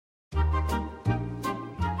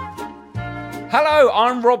Hello,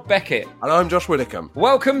 I'm Rob Beckett. And I'm Josh Widdicombe.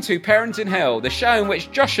 Welcome to Parent in Hell, the show in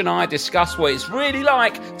which Josh and I discuss what it's really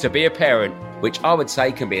like to be a parent, which I would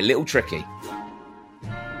say can be a little tricky.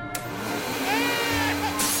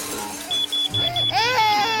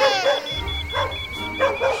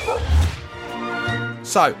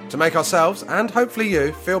 So, to make ourselves, and hopefully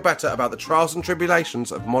you, feel better about the trials and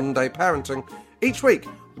tribulations of modern-day parenting, each week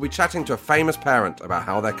we'll be chatting to a famous parent about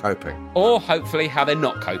how they're coping. Or hopefully how they're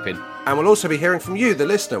not coping. And we'll also be hearing from you, the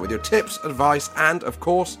listener, with your tips, advice, and, of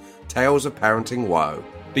course, tales of parenting woe.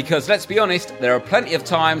 Because, let's be honest, there are plenty of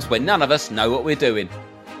times when none of us know what we're doing.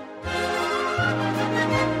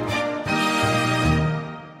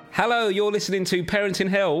 Hello, you're listening to Parent in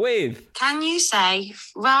Hell with... Can you say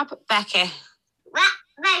Rob Beckett? Rob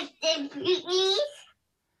Beckett, please.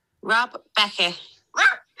 Rob Beckett.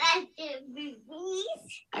 Rob Beckett,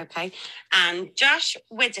 please. Okay. And Josh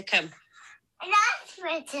Widdicombe. That's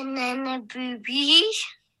written in the boobies.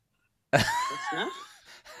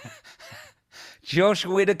 Josh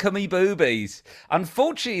Widdicombe Boobies.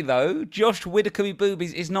 Unfortunately, though, Josh Widdicombe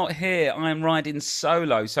Boobies is not here. I am riding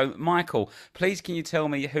solo. So, Michael, please can you tell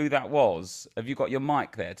me who that was? Have you got your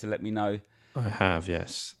mic there to let me know? I have,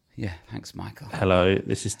 yes. Yeah, thanks, Michael. Hello,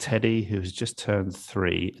 this is Teddy, who has just turned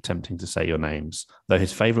 3, attempting to say your names. Though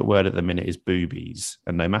his favourite word at the minute is boobies,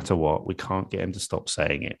 and no matter what, we can't get him to stop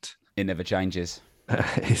saying it. It never changes.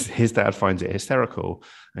 His dad finds it hysterical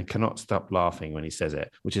and cannot stop laughing when he says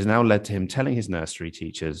it, which has now led to him telling his nursery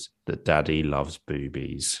teachers that Daddy loves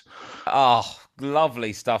boobies. Oh,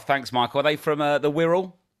 lovely stuff. Thanks, Michael. Are they from the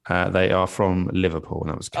Wirral? They are from Liverpool,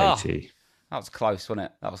 and that was Katie. Oh, that was close, wasn't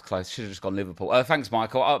it? That was close. Should have just gone Liverpool. Thanks,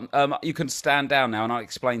 Michael. You can stand down now, and I'll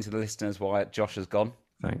explain to the listeners why Josh has gone.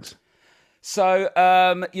 Thanks. So,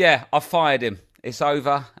 I fired him. It's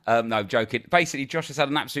over. No, joking. Basically, Josh has had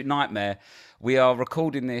an absolute nightmare. We are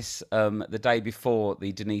recording this the day before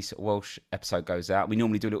the Denise Welch episode goes out. We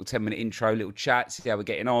normally do a little 10-minute intro, little chat, see how we're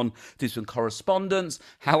getting on, do some correspondence.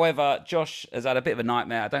 However, Josh has had a bit of a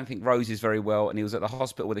nightmare. I don't think Rose is very well, and he was at the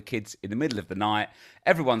hospital with the kids in the middle of the night.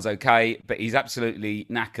 Everyone's okay, but he's absolutely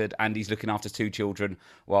knackered, and he's looking after 2 children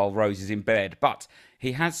while Rose is in bed. But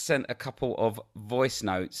he has sent a couple of voice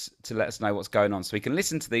notes to let us know what's going on, so we can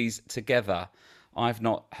listen to these together. I've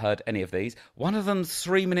not heard any of these. One of them's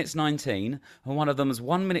 3 minutes 19, and one of them's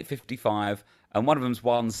 1 minute 55, and one of them's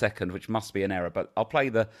 1 second, which must be an error. But I'll play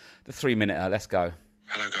the 3 minute. Let's go.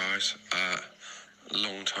 Hello, guys.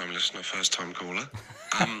 Long time listener, first time caller.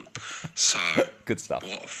 So good stuff.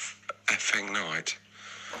 What effing night.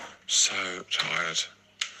 So tired.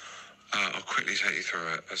 I'll quickly take you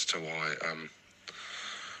through it as to why I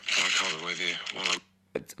can't be with you.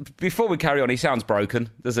 Before we carry on, he sounds broken,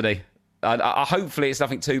 doesn't he? Hopefully it's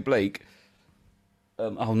nothing too bleak.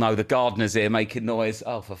 Oh no, the gardener's here making noise.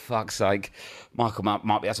 Oh, for fuck's sake. Michael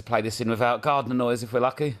might be able to play this in without gardener noise if we're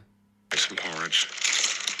lucky. Some porridge.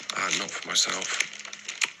 Not for myself.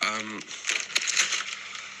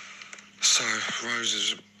 So, Rose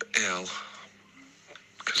is ill.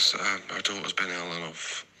 Because her daughter's been ill and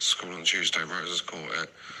off school on Tuesday. Rose has caught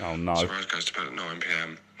it. Oh no. So Rose goes to bed at 9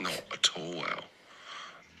 p.m. Not at all well.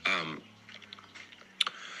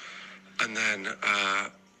 And then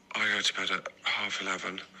I go to bed at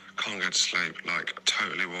 11:30, can't get to sleep, like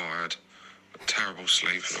totally wired, terrible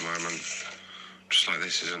sleep at the moment. Just like,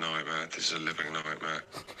 this is a nightmare, this is a living nightmare.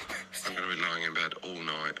 I'm going to be lying in bed all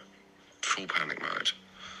night, full panic mode,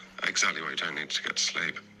 exactly what you don't need to get to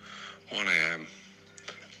sleep. 1 a.m,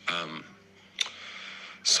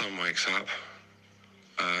 son wakes up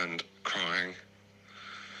and crying,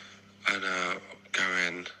 and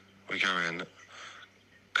we go in,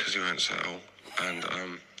 because he won't settle, and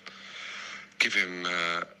give him,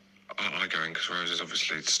 I go in because Rose is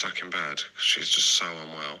obviously stuck in bed, because she's just so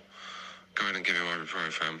unwell. Go in and give him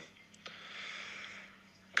ibuprofen.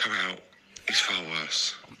 Come out, he's far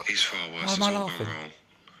worse. He's far worse. Why am I It's all laughing? gone wrong.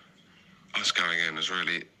 Us going in has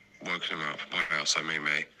really woken him up. By us, I mean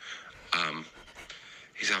me.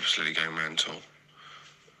 He's absolutely going mental,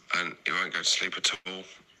 and he won't go to sleep at all.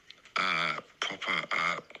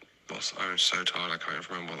 I'm so tired, I can't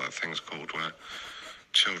even remember what that thing's called, where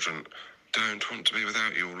children don't want to be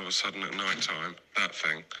without you all of a sudden at night time, that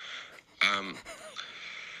thing.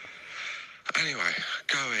 Anyway,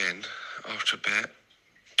 go in after a bit,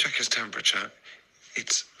 check his temperature.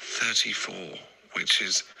 It's 34, which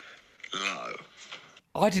is low.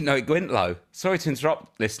 I didn't know it went low. Sorry to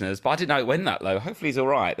interrupt, listeners, but I didn't know it went that low. Hopefully he's all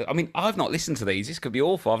right. I mean, I've not listened to these. This could be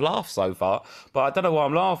awful. I've laughed so far, but I don't know why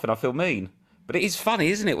I'm laughing. I feel mean. But it is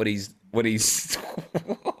funny, isn't it, when he's when he's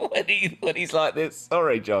like this?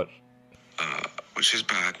 Sorry, Josh. which is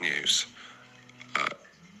bad news.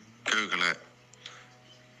 Google it.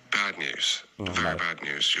 Bad news. Very bad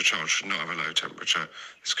news. Your child should not have a low temperature.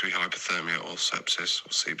 This could be hypothermia or sepsis or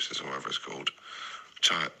sepsis or whatever it's called,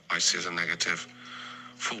 which I see as a negative.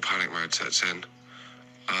 Full panic mode sets in.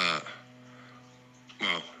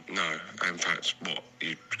 Well, no. In fact, what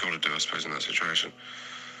you've got to do, I suppose, in that situation,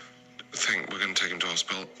 we're going to take him to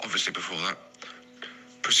hospital. Obviously, before that,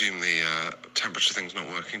 presume the temperature thing's not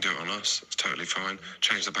working. Do it on us. It's totally fine.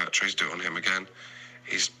 Change the batteries. Do it on him again.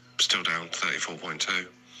 He's still down 34.2.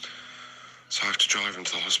 So I have to drive him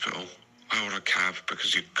to the hospital. I order a cab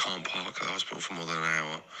because you can't park at the hospital for more than an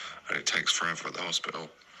hour, and it takes forever at the hospital.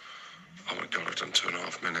 Oh my God, I've done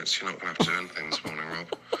 2.5 minutes. You're not going to have to do anything this morning,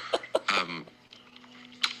 Rob.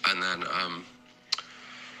 And then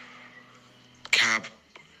cab,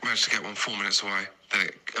 managed to get one 4 minutes away. Then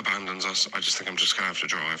it abandons us. I just think I'm just going to have to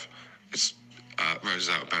drive. It's Rose is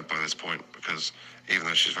out of bed by this point because even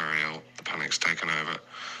though she's very ill, the panic's taken over.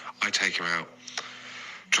 I take him out,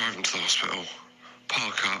 drive him to the hospital,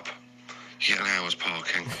 park up. You get an hour's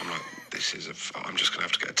parking. I'm like, I'm just going to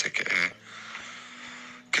have to get a ticket here.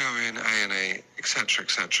 Go in, A&E, etc.,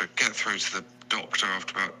 etc. Get through to the doctor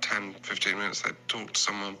after about 10, 15 minutes. They talk to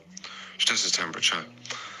someone. She does his temperature.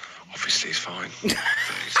 Obviously, he's fine.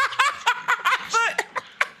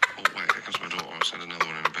 Oh, wait, here comes my daughter. I'll send another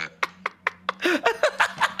one in a bit.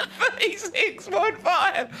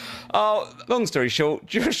 36.5. Oh, long story short,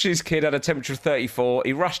 Josh's kid had a temperature of 34.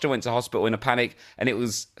 He rushed and went to hospital in a panic, and it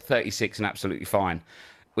was 36 and absolutely fine,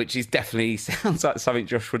 which is definitely sounds like something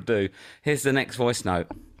Josh would do. Here's the next voice note.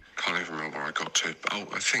 Can't even remember where I got to. Oh,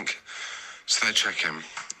 I think... So they check him.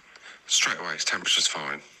 Straight away, his temperature's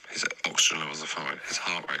fine. His oxygen levels are fine. His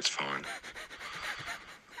heart rate's fine.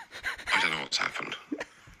 I don't know what's happened.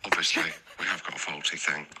 Obviously, we have got a faulty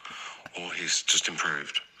thing. Or he's just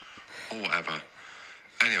improved. Or whatever.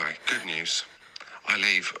 Anyway, good news. I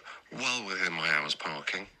leave well within my hour's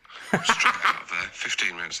parking. Straight out of there,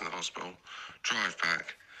 15 minutes in the hospital. Drive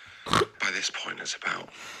back. By this point, it's about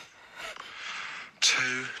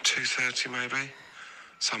 2:30 maybe,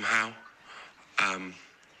 somehow.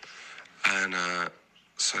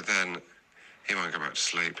 So then he won't go back to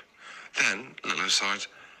sleep. Then, little aside...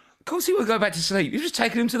 Of course he would go back to sleep. You've just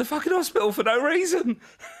taken him to the fucking hospital for no reason.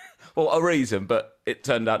 Well, a reason, but it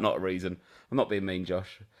turned out not a reason. I'm not being mean,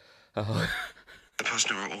 Josh. Oh. The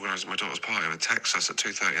person who organised my daughter's party would text us at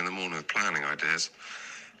 2:30 in the morning with planning ideas.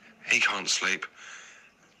 He can't sleep,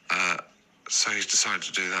 so he's decided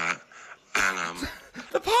to do that. And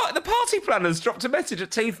The party planners dropped a message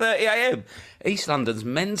at 2:30 a.m. East London's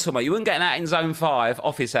mental, mate. You weren't getting out in Zone 5,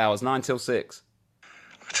 office hours, 9 till 6.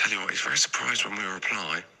 I tell you what, he's very surprised when we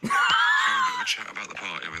reply. Have a bit of a chat about the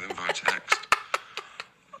party with him via text.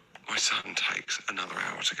 My son takes another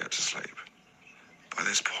hour to get to sleep. By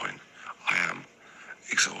this point, I am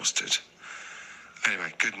exhausted.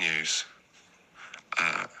 Anyway, good news.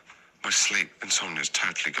 My sleep insomnia is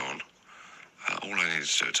totally gone. All I needed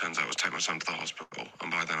to do, it turns out, was take my son to the hospital.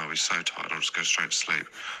 And by then I'll be so tired, I'll just go straight to sleep.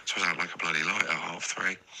 So I was out like a bloody light at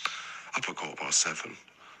 3:30. Up at 7:15.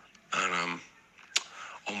 And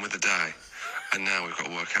on with the day. And now we've got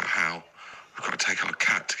to work out how. We've got to take our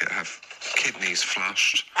cat to have kidneys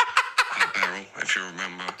flushed. Beryl, if you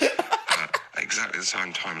remember. At exactly the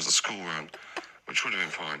same time as the school run, which would have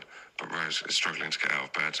been fine. But Rose is struggling to get out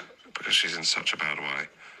of bed because she's in such a bad way.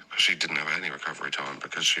 Because she didn't have any recovery time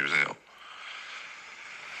because she was ill.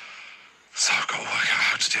 So I've got to work out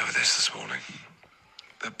how to deal with this morning.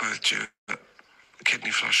 They're both due at kidney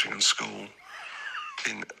flushing and school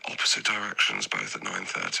in opposite directions, both at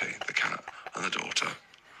 9:30, the cat and the daughter.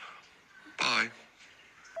 Bye.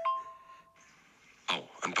 Oh,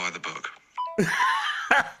 and buy the book.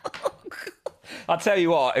 I'll tell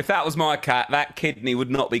you what, if that was my cat, that kidney would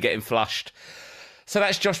not be getting flushed. So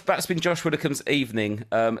that's been Josh Widdicombe's evening.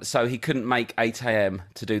 So he couldn't make 8 a.m.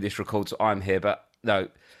 to do this record, so I'm here. But no,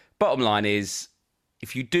 bottom line is,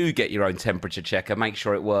 if you do get your own temperature checker, make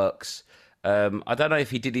sure it works. I don't know if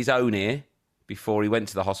he did his own ear before he went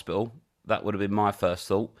to the hospital. That would have been my first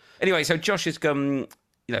thought. Anyway, so Josh is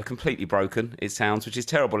completely broken, it sounds, which is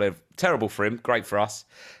terrible for him, great for us.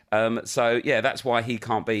 So, yeah, that's why he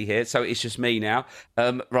can't be here. So it's just me now.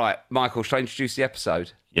 Right, Michael, shall I introduce the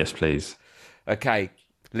episode? Yes, please. Okay,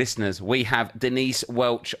 listeners, we have Denise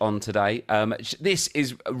Welch on today. This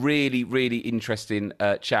is a really, really interesting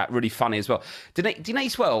chat, really funny as well.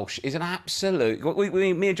 Denise Welch is an absolute...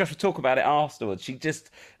 me and Josh will talk about it afterwards. She just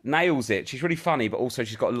nails it. She's really funny, but also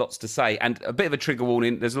she's got lots to say. And a bit of a trigger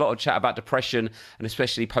warning, there's a lot of chat about depression and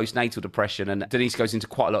especially postnatal depression. And Denise goes into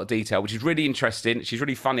quite a lot of detail, which is really interesting. She's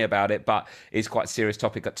really funny about it, but it's quite a serious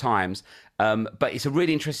topic at times. But it's a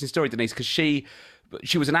really interesting story, Denise, because she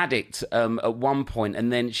was an addict at one point,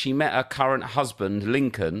 and then she met her current husband,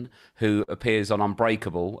 Lincoln, who appears on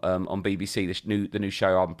Unbreakable on BBC, the new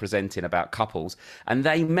show I'm presenting about couples. And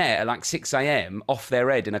they met at like 6 a.m. off their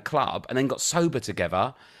head in a club and then got sober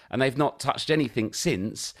together, and they've not touched anything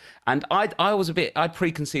since. And I'd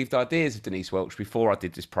preconceived ideas of Denise Welch before I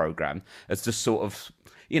did this programme as just sort of,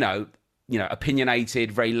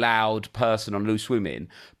 opinionated, very loud person on Loose Women,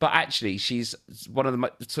 but actually she's one of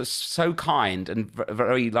the so kind and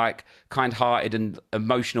very like kind-hearted and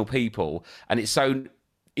emotional people, and it's so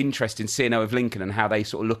interesting seeing her with Lincoln and how they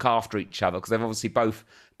sort of look after each other, because they've obviously both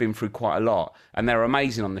been through quite a lot, and they're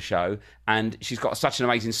amazing on the show. And she's got such an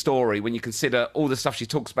amazing story when you consider all the stuff she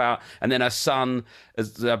talks about. And then her sons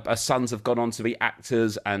have gone on to be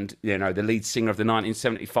actors, and the lead singer of the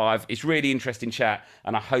 1975. It's really interesting chat,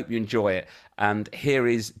 and I hope you enjoy it. And here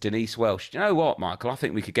is Denise Welch. Do you know what, Michael? I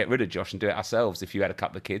think we could get rid of Josh and do it ourselves if you had a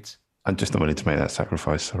couple of kids. I'm just not willing to make that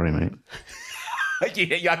sacrifice. Sorry, mate.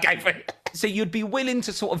 Yeah, okay for it. So you'd be willing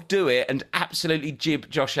to sort of do it and absolutely jib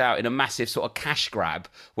Josh out in a massive sort of cash grab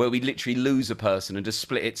where we literally lose a person and just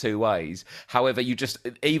split it two ways. However, you just,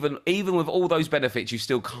 even with all those benefits, you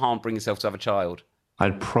still can't bring yourself to have a child.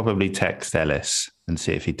 I'd probably text Ellis and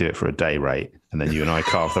see if he'd do it for a day rate, and then you and I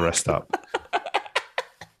carve the rest up.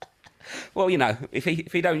 Well, if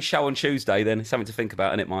he don't show on Tuesday, then it's something to think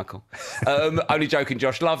about, isn't it, Michael? Only joking,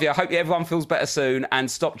 Josh. Love you. I hope everyone feels better soon, and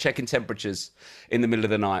stop checking temperatures in the middle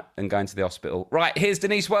of the night and going to the hospital. Right, here's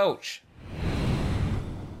Denise Welch.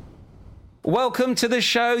 Welcome to the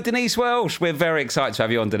show, Denise Welch. We're very excited to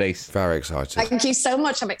have you on, Denise. Very excited. Thank you so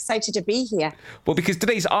much. I'm excited to be here. Well, because,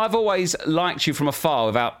 Denise, I've always liked you from afar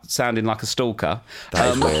without sounding like a stalker.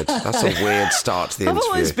 That is weird. That's a weird start to the interview. I've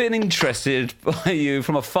always been interested by you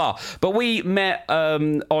from afar. But we met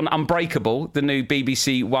on Unbreakable, the new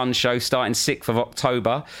BBC One show starting 6th of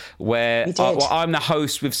October, where I'm the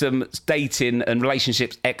host with some dating and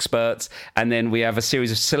relationships experts, and then we have a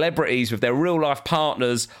series of celebrities with their real-life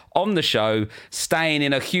partners on the show, staying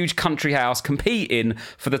in a huge country house, competing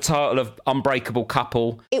for the title of Unbreakable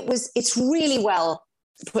Couple. It's really well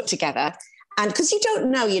put together. And because you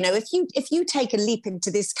don't know, if you take a leap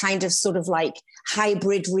into this kind of sort of like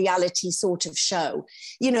hybrid reality sort of show,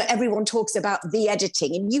 everyone talks about the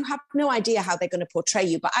editing and you have no idea how they're going to portray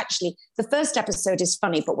you. But actually, the first episode is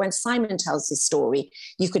funny. But when Simon tells his story,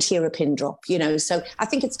 you could hear a pin drop, So I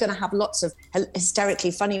think it's going to have lots of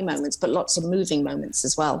hysterically funny moments, but lots of moving moments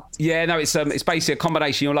as well. Yeah, no, it's basically a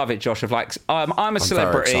combination. You'll love it, Josh, of like, I'm a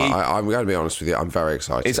celebrity. I'm going to be honest with you. I'm very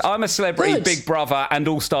excited. I'm a celebrity, Good. Big Brother and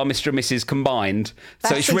All-Star Mr. and Mrs. combined.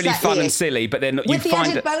 So it's really fun and silly, but then with the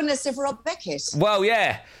added bonus of Rob Beckett. Well,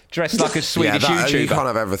 yeah, dressed like a Swedish YouTuber. You can't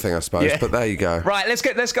have everything, I suppose, but there you go. Right, let's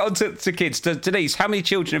get on to kids. Denise, how many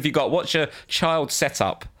children have you got? What's your child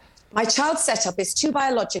setup? My child setup is 2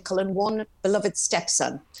 biological and 1 beloved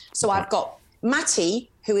stepson. So I've got Matty,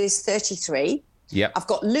 who is 33. Yep. I've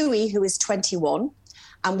got Louis, who is 21.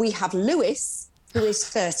 And we have Lewis, who is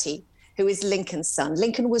 30. Who is Lincoln's son.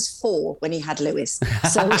 Lincoln was 4 when he had Lewis.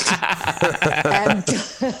 So,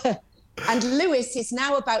 and Lewis is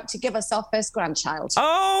now about to give us our first grandchild.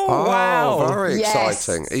 Oh, wow. Very Yes.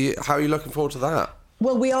 exciting. How are you looking forward to that?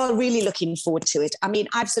 Well, we are really looking forward to it. I mean,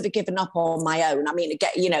 I've sort of given up on my own. I mean,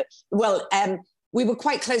 we were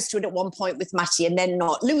quite close to it at one point with Matty and then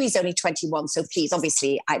not. Louis is only 21, so please,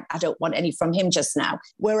 obviously, I don't want any from him just now.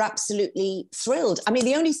 We're absolutely thrilled. I mean,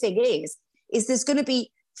 the only thing is there's going to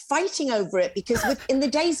be fighting over it because in the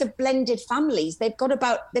days of blended families, they've got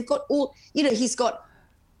all, he's got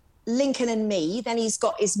Lincoln and me, then he's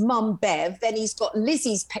got his mum Bev, then he's got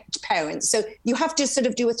Lizzie's parents. So you have to sort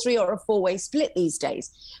of do a 3 or a 4-way split these days.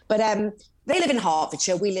 But they live in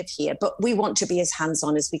Hertfordshire, we live here, but we want to be as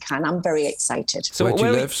hands-on as we can. I'm very excited. So where do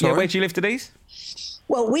you live? Sorry? Where do you live, Denise?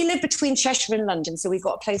 Well, we live between Cheshire and London, so we've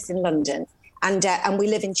got a place in London, and we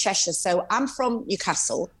live in Cheshire. So I'm from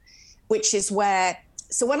Newcastle, which is where...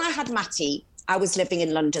 So when I had Matty, I was living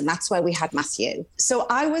in London. That's where we had Matthew. So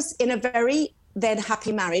I was in a very then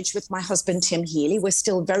happy marriage with my husband, Tim Healy. We're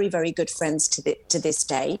still very, very good friends to this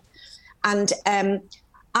day. And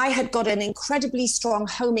I had got an incredibly strong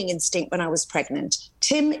homing instinct when I was pregnant.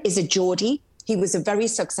 Tim is a Geordie. He was a very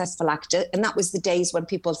successful actor. And that was the days when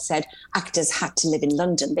people said actors had to live in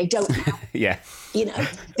London. They don't now. Yeah. You know,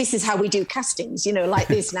 this is how we do castings, you know, like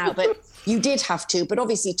this now. But you did have to. But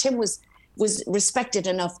obviously Tim was respected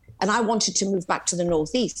enough, and I wanted to move back to the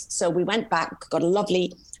Northeast. So we went back, got a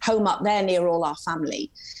lovely home up there near all our family.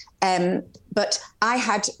 But I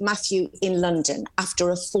had Matthew in London after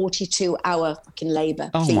a 42-hour fucking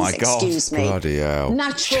labour. Oh, Please my God. excuse me. Bloody hell.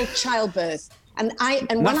 Natural childbirth. And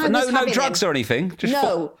when I was no having drugs him, or anything? Just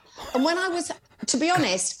no. And when I was, to be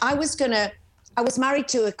honest, I was married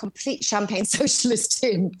to a complete champagne socialist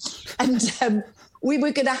Tim, and we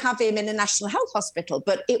were going to have him in a National Health Hospital,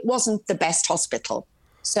 but it wasn't the best hospital.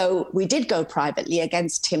 So we did go privately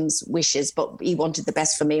against Tim's wishes, but he wanted the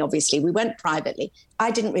best for me, obviously. We went privately.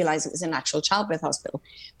 I didn't realise it was a natural childbirth hospital.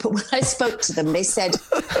 But when I spoke to them, they said,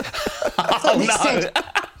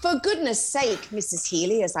 for goodness sake, Mrs.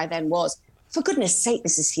 Healy, as I then was, for goodness sake,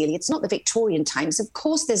 Mrs. Healy, it's not the Victorian times. Of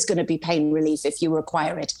course there's going to be pain relief if you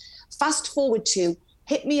require it. Fast forward to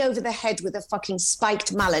hit me over the head with a fucking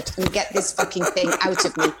spiked mallet and get this fucking thing out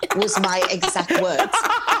of me was my exact words.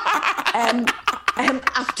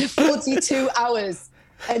 After 42 hours.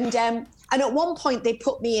 And at one point they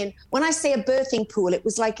put me in, when I say a birthing pool, it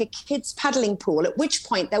was like a kid's paddling pool, at which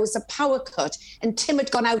point there was a power cut and Tim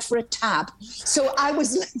had gone out for a tab. So I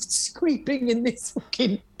was left screaming in this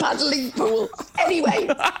fucking paddling pool. Anyway,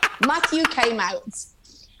 Matthew came out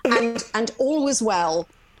and all was well.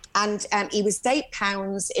 And he was 8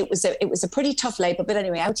 pounds. It was a pretty tough labour, but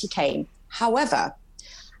anyway, out he came. However,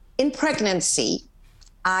 in pregnancy,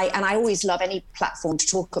 I always love any platform to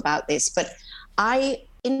talk about this, but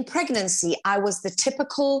in pregnancy, I was the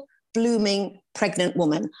typical blooming pregnant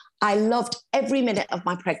woman. I loved every minute of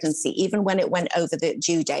my pregnancy, even when it went over the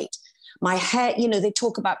due date. My hair, you know, they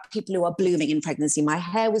talk about people who are blooming in pregnancy. My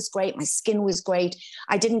hair was great. My skin was great.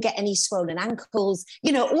 I didn't get any swollen ankles,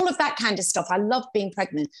 you know, all of that kind of stuff. I loved being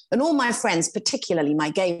pregnant. And all my friends, particularly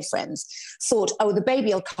my gay friends, thought, oh, the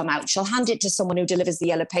baby will come out. She'll hand it to someone who delivers the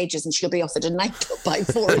yellow pages and she'll be offered a nightclub by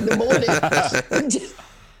 4 a.m.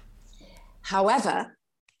 However,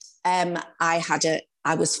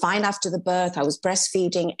 I was fine after the birth. I was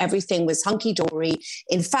breastfeeding. Everything was hunky-dory.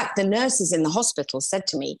 In fact, the nurses in the hospital said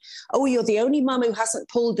to me, oh, you're the only mum who hasn't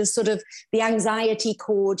pulled the anxiety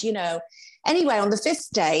cord, you know. Anyway, on the 5th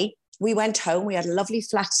day, we went home. We had a lovely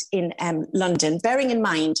flat in London, bearing in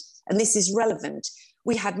mind, and this is relevant,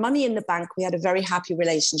 we had money in the bank. We had a very happy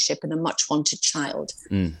relationship and a much-wanted child.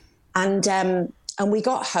 And we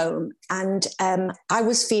got home and I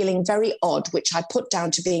was feeling very odd, which I put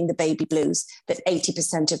down to being the baby blues that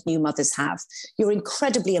 80% of new mothers have. You're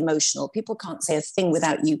incredibly emotional. People can't say a thing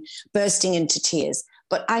without you bursting into tears.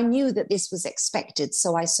 But I knew that this was expected,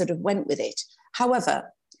 so I sort of went with it.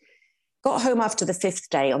 However, got home after the 5th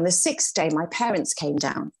day. On the 6th day, my parents came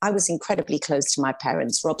down. I was incredibly close to my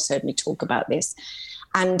parents. Rob's heard me talk about this.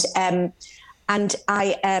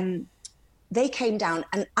 They came down,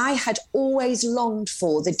 and I had always longed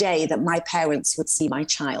for the day that my parents would see my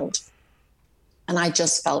child. And I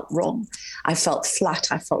just felt wrong. I felt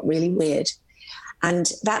flat. I felt really weird.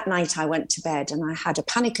 And that night I went to bed and I had a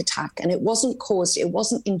panic attack, and it wasn't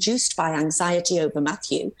induced by anxiety over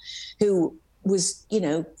Matthew, who was, you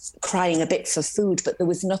know, crying a bit for food, but there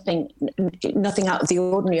was nothing out of the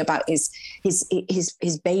ordinary about his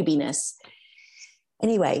babiness.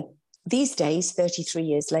 Anyway, these days, 33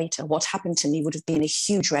 years later, what happened to me would have been a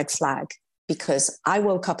huge red flag, because I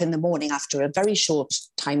woke up in the morning after a very short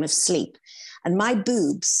time of sleep, and my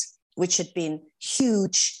boobs, which had been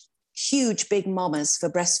huge big mamas for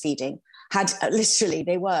breastfeeding, had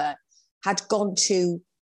gone to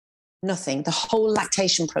nothing. The whole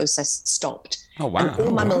lactation process stopped. Oh, wow. And all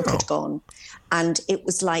my milk had gone, and it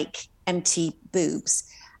was like empty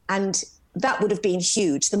boobs. And that would have been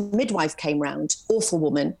huge. The midwife came round, awful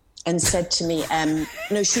woman, and said to me,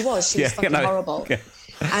 no, she was fucking horrible. Yeah.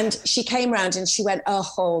 And she came round and she went,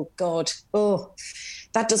 oh God,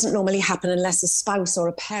 that doesn't normally happen unless a spouse or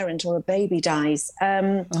a parent or a baby dies.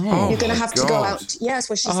 You're going to have to go out. Yes,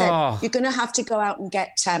 what she said. You're going to have to go out and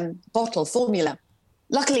get bottle formula.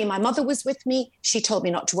 Luckily, my mother was with me. She told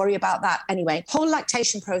me not to worry about that. Anyway, whole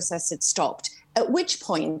lactation process had stopped, at which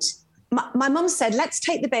point my mum said, let's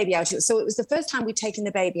take the baby out. So it was the first time we'd taken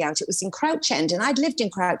the baby out. It was in Crouch End, and I'd lived in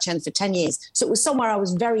Crouch End for 10 years. So it was somewhere I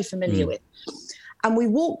was very familiar with. And we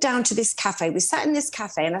walked down to this cafe. We sat in this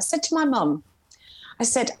cafe, and I said to my mum, I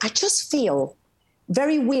said, I just feel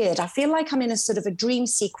very weird. I feel like I'm in a sort of a dream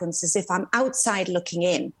sequence, as if I'm outside looking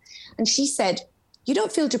in. And she said, you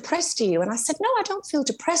don't feel depressed, do you? And I said, no, I don't feel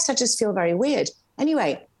depressed. I just feel very weird.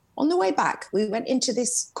 Anyway, on the way back, we went into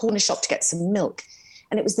this corner shop to get some milk.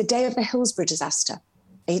 And it was the day of the Hillsborough disaster,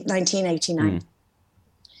 1989.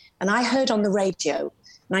 And I heard on the radio,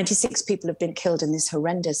 96 people have been killed in this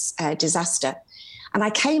horrendous disaster. And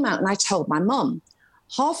I came out and I told my mum.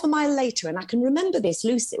 Half a mile later, and I can remember this,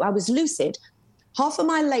 I was lucid, half a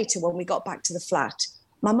mile later when we got back to the flat,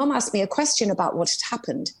 my mum asked me a question about what had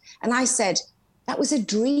happened. And I said, that was a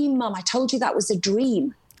dream, Mum. I told you that was a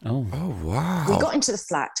dream. Oh, wow. We got into the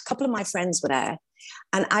flat. A couple of my friends were there.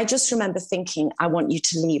 And I just remember thinking, I want you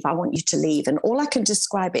to leave. I want you to leave. And all I can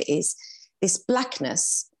describe it is this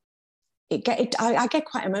blackness. I get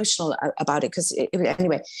quite emotional about it because,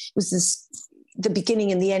 anyway, it was the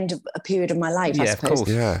beginning and the end of a period of my life, I suppose. Of course.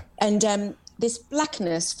 Yeah. And this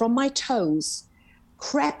blackness from my toes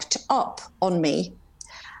crept up on me,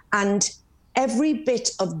 and every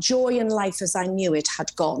bit of joy in life as I knew it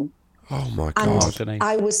had gone. Oh, my God. And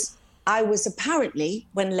I was apparently,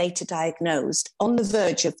 when later diagnosed, on the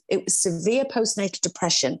verge of, it was severe postnatal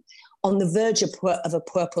depression, on the verge of a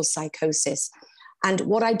puerperal psychosis. And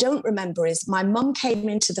what I don't remember is my mum came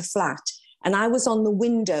into the flat and I was on the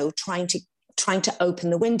window trying to open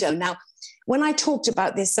the window. Now, when I talked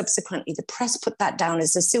about this subsequently, the press put that down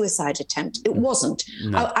as a suicide attempt. It wasn't.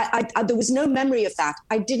 No. There was no memory of that.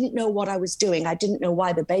 I didn't know what I was doing. I didn't know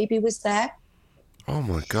why the baby was there. Oh,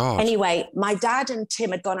 my God. Anyway, my dad and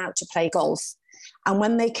Tim had gone out to play golf. And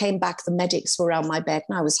when they came back, the medics were around my bed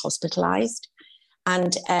and I was hospitalized.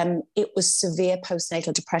 And it was severe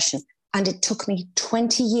postnatal depression. And it took me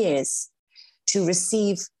 20 years to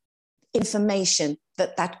receive information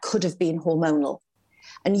that could have been hormonal.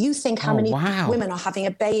 And you think how many women are having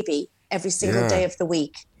a baby every single day of the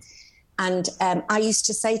week. And I used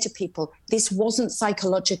to say to people, this wasn't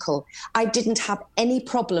psychological. I didn't have any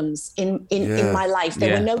problems in my life.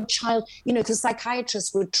 There were no because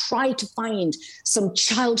psychiatrists would try to find some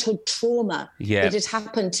childhood trauma that had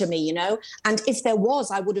happened to me, And if there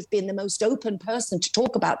was, I would have been the most open person to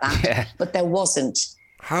talk about that. Yeah. But there wasn't.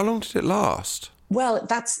 How long did it last? Well,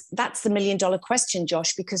 that's the $1 million question,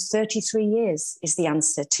 Josh, because 33 years is the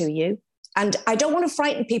answer to you. And I don't want to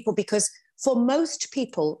frighten people because for most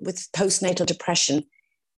people with postnatal depression,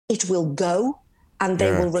 it will go and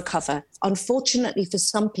they will recover. Unfortunately, for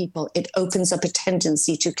some people, it opens up a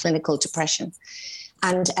tendency to clinical depression.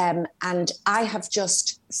 And I have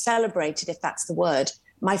just celebrated, if that's the word,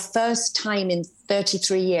 my first time in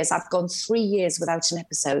 33 years. I've gone 3 years without an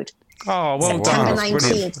episode. Oh, well, September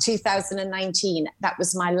 19th, 2019. That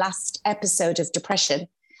was my last episode of depression.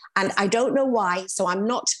 And I don't know why, so I'm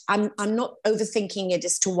not overthinking it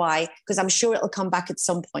as to why, because I'm sure it'll come back at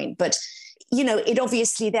some point. But, it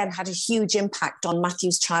obviously then had a huge impact on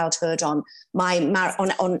Matthew's childhood, on my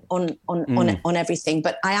on everything.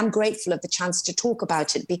 But I am grateful of the chance to talk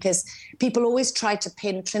about it because people always try to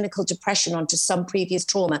pin clinical depression onto some previous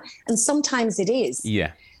trauma. And sometimes it is.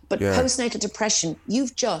 Yeah. But postnatal depression,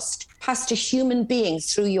 you've just passed a human being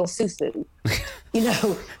through your fufu,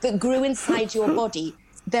 that grew inside your body.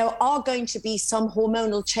 There are going to be some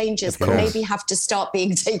hormonal changes that maybe have to start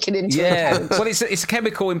being taken into account. Well, it's a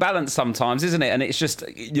chemical imbalance sometimes, isn't it? And it's just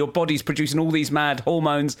your body's producing all these mad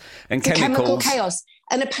hormones and chemicals. Chemical chaos.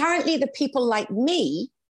 And apparently the people like me,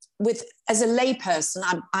 as a layperson,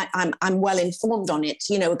 I'm well informed on it,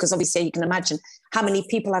 because obviously you can imagine how many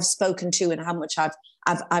people I've spoken to and how much I've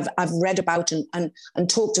read about and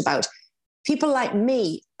talked about. People like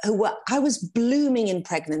me I was blooming in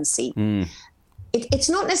pregnancy. It's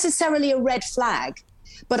not necessarily a red flag,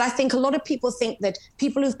 but I think a lot of people think that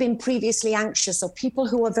people who've been previously anxious or people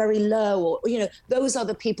who are very low or, those are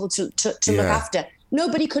the people to look after.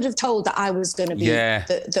 Nobody could have told that I was going to be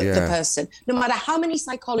the person. No matter how many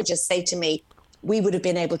psychologists say to me, we would have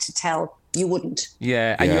been able to tell. You wouldn't.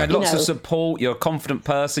 Yeah, and you had lots of support. You're a confident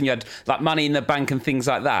person. You had money in the bank and things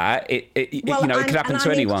like that. It could happen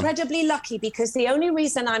to anyone. I'm incredibly lucky because the only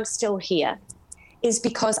reason I'm still here is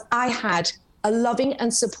because I had a loving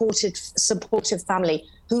and supportive family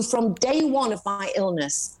who from day one of my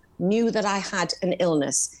illness knew that I had an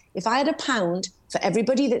illness. If I had £1 for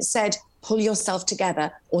everybody that said, pull yourself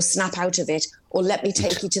together or snap out of it or let me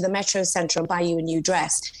take you to the Metro Centre and buy you a new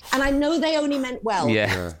dress. And I know they only meant well.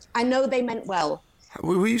 Yeah. I know they meant well.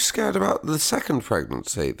 Were you scared about the second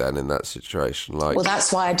pregnancy then in that situation? Well,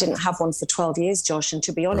 that's why I didn't have one for 12 years, Josh. And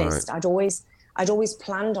to be honest, I'd always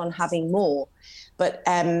planned on having more. But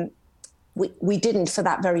we didn't for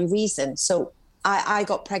that very reason. So I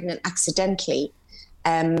got pregnant accidentally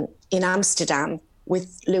in Amsterdam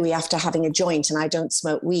with Louis after having a joint, and I don't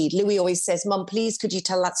smoke weed. Louis always says, Mum, please, could you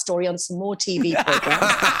tell that story on some more TV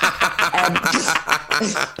programmes?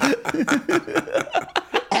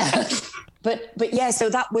 But yeah, so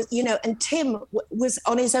that was, you know, and Tim was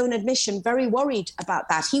on his own admission very worried about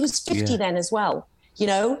that. He was 50 then as well, you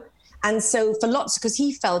know, and so for lots, because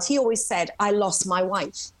he always said, I lost my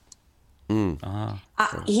wife.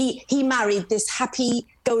 He married this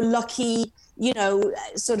happy-go-lucky, you know,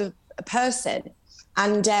 sort of person,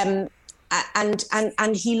 and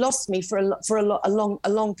he lost me for a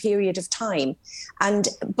long period of time.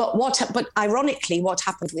 But ironically, what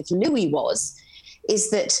happened with Louis is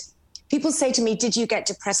that people say to me, "Did you get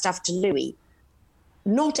depressed after Louis?"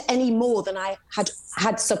 Not any more than I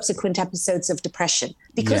had subsequent episodes of depression,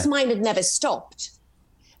 because mine had never stopped.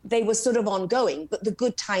 They were sort of ongoing, but the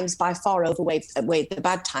good times by far outweighed the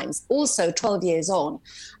bad times. Also, 12 years on,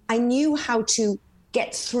 I knew how to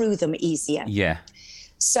get through them easier. Yeah.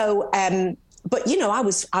 So, but you know, I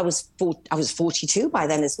was 42 by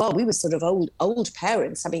then as well. We were sort of old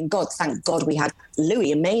parents. I mean, thank God we had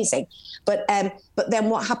Louis, amazing. But then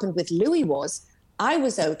what happened with Louis was I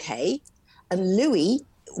was okay, and Louis,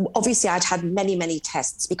 obviously, I'd had many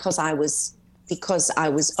tests because I was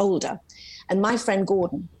older. And my friend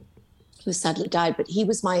Gordon, who sadly died, but he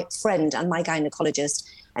was my friend and my gynecologist.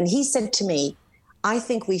 And he said to me, I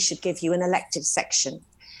think we should give you an elective section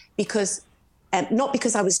because, not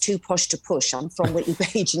because I was too posh to push. I'm from Whitley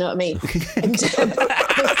Bay, you know what I mean?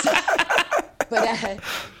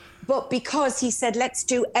 But because he said, let's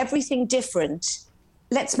do everything different.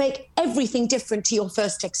 Let's make everything different to your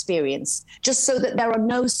first experience, just so that there are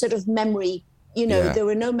no sort of memory. You know, there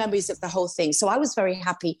were no memories of the whole thing. So I was very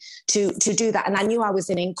happy to do that. And I knew I was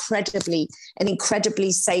in incredibly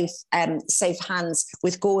safe hands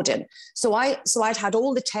with Gordon. So I'd had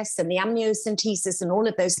all the tests and the amniocentesis and all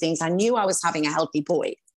of those things. I knew I was having a healthy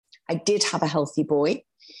boy. I did have a healthy boy.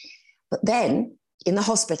 But then in the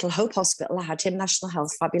hospital, Hope Hospital, I had him, National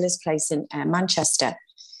Health, fabulous place in Manchester.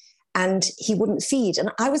 And he wouldn't feed.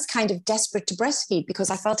 And I was kind of desperate to breastfeed because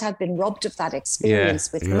I felt I'd been robbed of that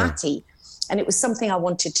experience with Matty. And it was something I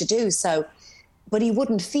wanted to do. So, but he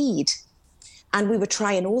wouldn't feed. And we were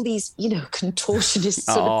trying all these, you know, contortionist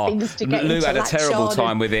sort of things to get Lou had a terrible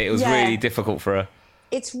time with it. It was really difficult for her.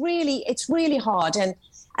 It's really hard. And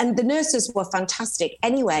the nurses were fantastic.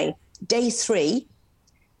 Anyway, day 3,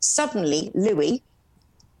 suddenly Louis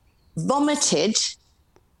vomited.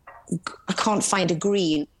 I can't find a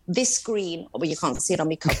green. This green, well, you can't see it on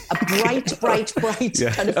me, a bright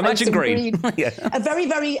kind of imagine green. A very,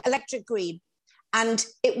 very electric green. And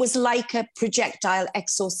it was like a projectile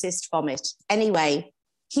exorcist vomit. Anyway,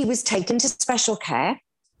 he was taken to special care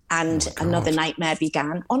and another nightmare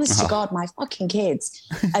began. Honest to God, my fucking kids.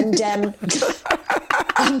 And,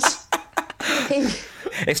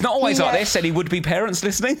 it's not always like this. Any would-be parents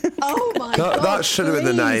listening? Oh, my God. That should have been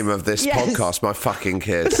the name of this podcast, My Fucking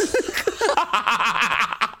Kids.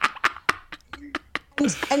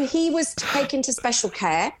 And he was taken to special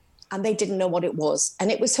care and they didn't know what it was. And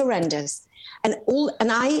it was horrendous. And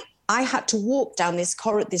I had to walk down this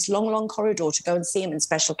long corridor to go and see him in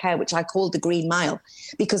special care, which I called the Green Mile,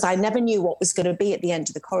 because I never knew what was going to be at the end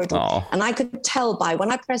of the corridor. Oh. And I could tell by when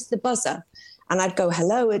I pressed the buzzer and I'd go,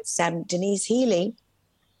 hello, it's Denise Healy.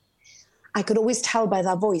 I could always tell by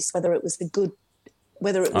their voice whether it was good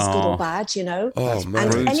or bad, you know. Oh, man.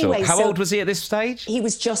 And anyway, how old was he at this stage? He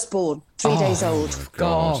was just born, 3 days old.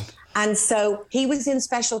 God. And so he was in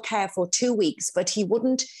special care for 2 weeks, but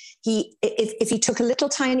if he took a little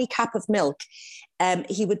tiny cap of milk,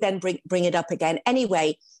 he would then bring it up again.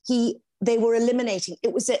 Anyway, they were eliminating.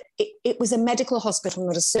 It was a medical hospital,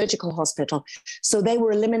 not a surgical hospital. So they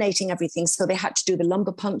were eliminating everything. So they had to do the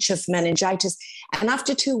lumbar puncture for meningitis. And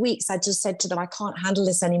after 2 weeks, I just said to them, I can't handle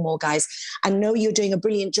this anymore, guys. I know you're doing a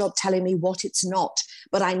brilliant job telling me what it's not,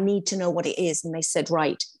 but I need to know what it is. And they said,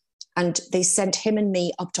 right. And they sent him and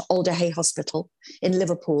me up to Alderhay Hospital in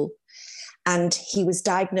Liverpool. And he was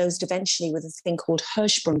diagnosed eventually with a thing called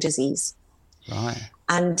Hirschsprung disease. Right.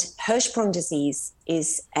 And Hirschsprung disease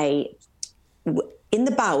is in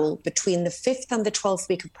the bowel between the 5th and the 12th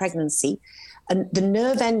week of pregnancy, and the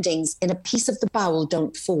nerve endings in a piece of the bowel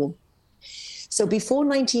don't form. So before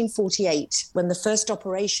 1948, when the first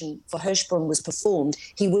operation for Hirschsprung was performed,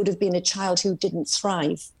 he would have been a child who didn't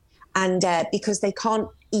thrive. And because they can't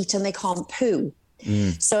eat and they can't poo.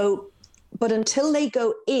 So, but until they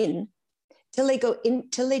do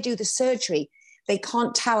the surgery, they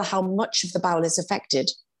can't tell how much of the bowel is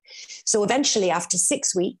affected. So eventually, after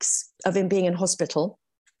 6 weeks of him being in hospital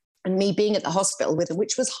and me being at the hospital with him,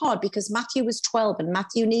 which was hard because Matthew was 12 and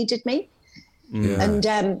Matthew needed me. Yeah. And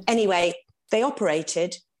anyway, they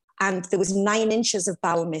operated and there was 9 inches of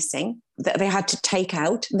bowel missing that they had to take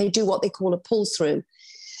out, and they do what they call a pull through.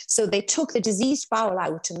 So they took the diseased bowel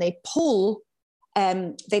out and they pull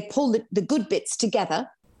they pull the good bits together.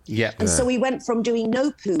 Yeah. And so we went from doing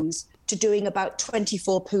no poos to doing about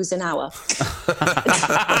 24 poos an hour.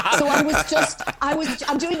 So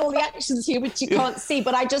I'm doing all the actions here, which you can't see,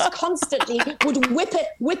 but I just constantly would whip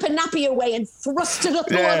a nappy away and thrust it up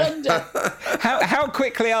the one under. How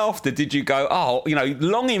quickly after did you go,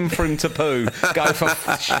 longing for him to poo, go for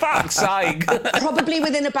fuck's sake? Probably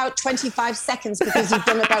within about 25 seconds, because you've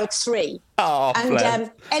done about 3. Oh,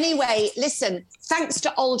 and anyway, listen, thanks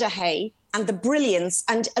to Alder Hay and the brilliance,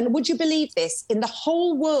 and would you believe this? In the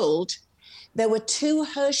whole world, there were 2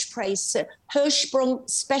 Hirschsprung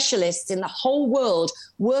specialists in the whole world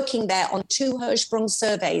working there on 2 Hirschsprung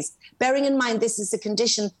surveys. Bearing in mind, this is a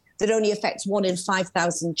condition that only affects 1 in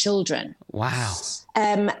 5,000 children. Wow.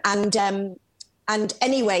 And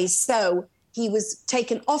anyway, so he was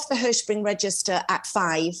taken off the Hirschsprung register at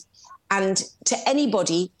 5. And to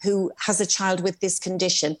anybody who has a child with this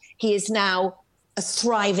condition, he is now a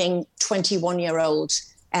thriving 21-year-old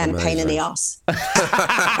pain in the arse.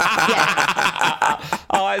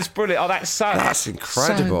 Oh, it's brilliant. Oh, that's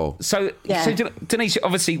incredible. So Denise,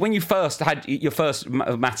 obviously, when you first had your first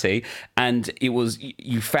Matty, and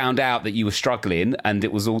you found out that you were struggling, and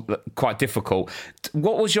it was all quite difficult.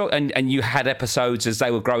 What was and you had episodes as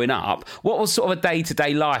they were growing up. What was sort of a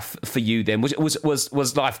day-to-day life for you then?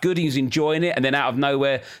 Was life good? And you was enjoying it, and then out of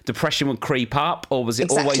nowhere, depression would creep up, or was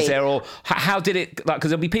it always there? Or how did it? Like,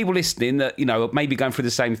 because there'll be people listening that maybe going through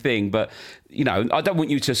the same thing, but I don't want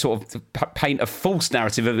you to sort of paint a false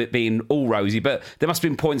narrative of it being all rosy, but there must have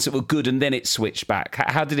been points that were good and then it switched back.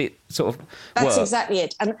 How did it sort of work? That's exactly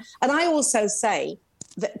it. And I also say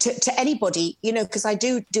that to anybody, because I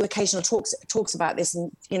do occasional talks about this,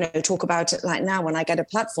 and talk about it like now when I get a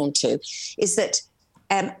platform to, is that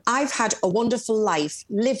I've had a wonderful life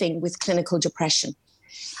living with clinical depression.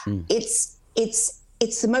 It's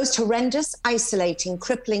the most horrendous, isolating,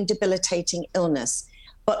 crippling, debilitating illness.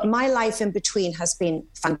 But my life in between has been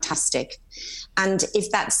fantastic. And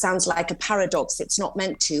if that sounds like a paradox, it's not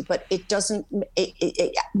meant to, but it doesn't.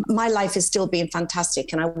 My life has still been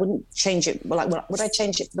fantastic, and I wouldn't change it. Well, would I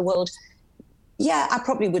change it for the world? Yeah, I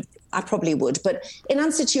probably would. But in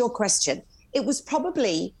answer to your question, it was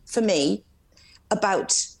probably, for me,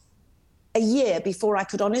 about a year before I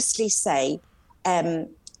could honestly say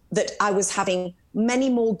that I was having many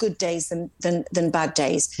more good days than bad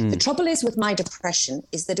days. The trouble is with my depression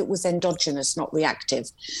is that it was endogenous, not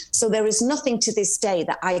reactive. So there is nothing to this day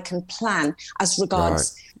that I can plan as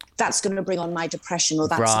regards that's going to bring on my depression or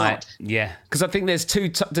that's not. Yeah, because I think there's two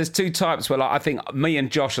types where, like, I think me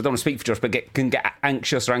and Josh, I don't want to speak for Josh, but can get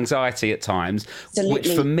anxious or anxiety at times. Absolutely. Which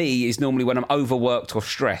for me is normally when I'm overworked or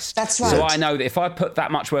stressed. That's right. So I know that if I put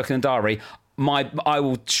that much work in a diary, I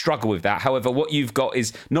will struggle with that. However, what you've got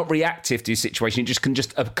is not reactive to your situation. It can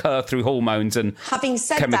just occur through hormones and having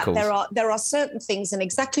said chemicals. That, there are certain things, and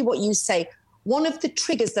exactly what you say. One of the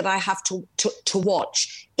triggers that I have to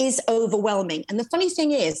watch is overwhelming. And the funny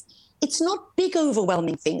thing is, it's not big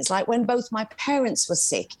overwhelming things like when both my parents were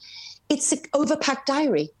sick. It's an overpacked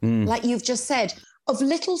diary, like you've just said, of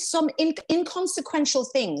some inconsequential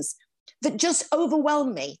things that just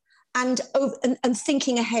overwhelm me. And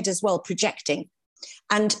thinking ahead as well, projecting.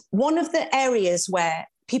 And one of the areas where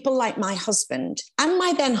people like my husband and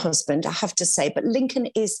my then husband, I have to say, but Lincoln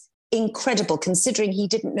is incredible considering he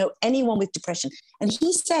didn't know anyone with depression. And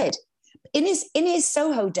he said in his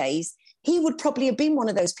Soho days, he would probably have been one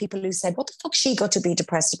of those people who said, what the fuck she got to be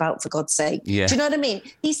depressed about, for God's sake? Yeah. Do you know what I mean?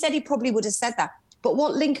 He said he probably would have said that. But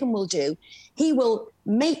what Lincoln will do, he will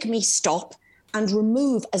make me stop and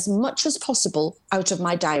remove as much as possible out of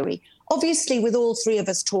my diary. Obviously, with all 3 of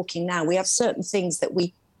us talking now, we have certain things that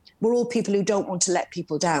we're all people who don't want to let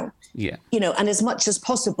people down. Yeah. And as much as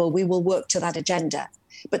possible, we will work to that agenda.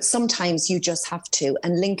 But sometimes you just have to.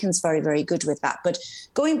 And Lincoln's very, very good with that. But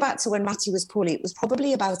going back to when Matthew was poorly, it was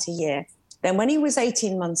probably about a year. Then when he was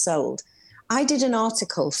 18 months old, I did an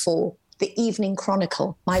article for the Evening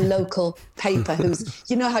Chronicle, my local paper, who's,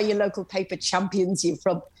 you know how your local paper champions you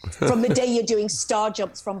from the day you're doing star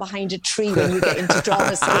jumps from behind a tree when you get into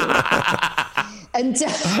drama school.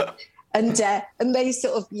 And they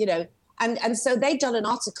sort of, and so they'd done an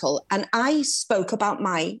article, and I spoke about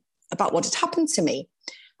what had happened to me.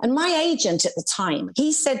 And my agent at the time,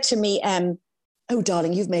 he said to me, oh,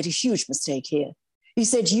 darling, you've made a huge mistake here. He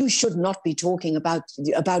said, you should not be talking about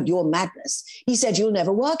your madness. He said, you'll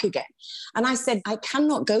never work again. And I said, I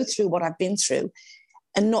cannot go through what I've been through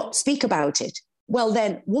and not speak about it. Well,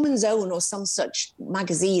 then Woman's Own or some such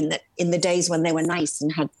magazine that in the days when they were nice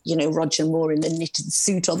and had, Roger Moore in the knitted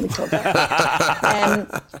suit on the cover,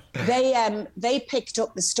 they picked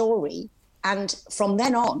up the story. And from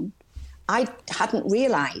then on, I hadn't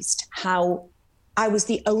realised how I was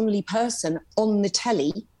the only person on the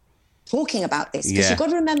telly talking about this. Because you've got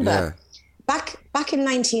to remember, back in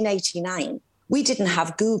 1989, we didn't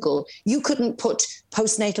have Google. You couldn't put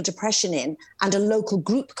postnatal depression in and a local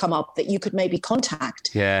group come up that you could maybe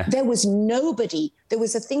contact. Yeah. There was nobody. There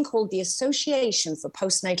was a thing called the Association for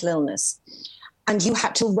Postnatal Illness, and you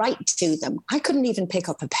had to write to them. I couldn't even pick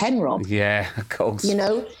up a pen, Rob. Yeah, of course. You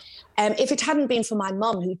know, if it hadn't been for my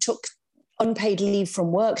mum, who took unpaid leave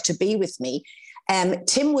from work to be with me,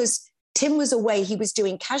 Tim was away. He was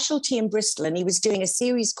doing Casualty in Bristol, and he was doing a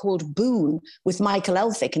series called Boone with Michael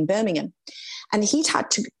Elphick in Birmingham. And he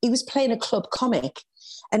was playing a club comic,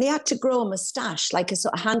 and he had to grow a moustache, like a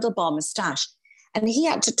sort of handlebar moustache. And he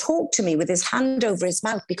had to talk to me with his hand over his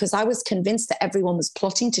mouth because I was convinced that everyone was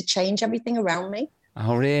plotting to change everything around me.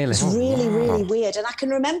 Oh, really? It's really, really weird. And I can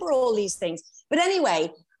remember all these things. But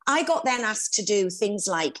anyway, I got then asked to do things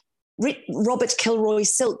like Robert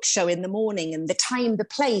Kilroy's Silk Show in the morning, and the time, the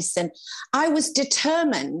place. And I was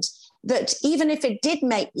determined that even if it did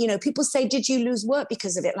make, people say, did you lose work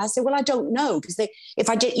because of it? And I said, well, I don't know, because if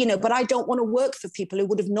I did, but I don't want to work for people who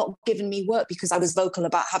would have not given me work because I was vocal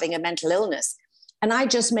about having a mental illness. And I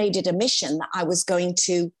just made it a mission that I was going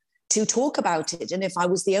to talk about it. And if I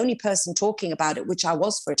was the only person talking about it, which I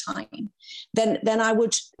was for a time, then I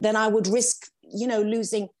would risk,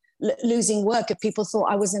 losing work if people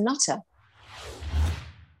thought I was a nutter.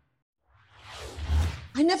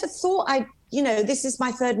 I never thought this is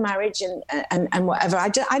my third marriage and whatever.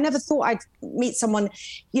 I never thought I'd meet someone,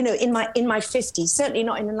 in my 50s, certainly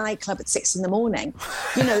not in a nightclub at 6 a.m,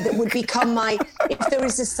 that would become if there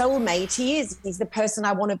is a soulmate, he's the person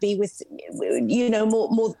I want to be with,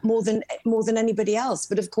 more than anybody else.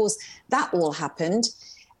 But of course, that all happened.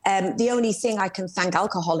 The only thing I can thank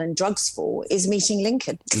alcohol and drugs for is meeting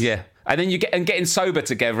Lincoln. Yeah. And then getting sober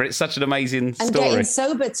together. It's such an amazing story. And getting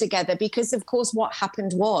sober together, because of course what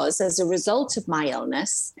happened was, as a result of my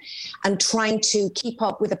illness and trying to keep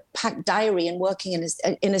up with a packed diary and working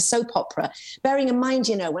in a soap opera, bearing in mind,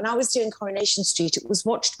 when I was doing Coronation Street, it was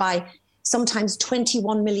watched by sometimes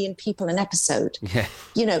 21 million people an episode. Yeah.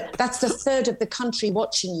 That's the third of the country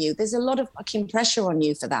watching you. There's a lot of fucking pressure on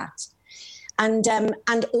you for that.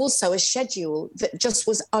 And also a schedule that just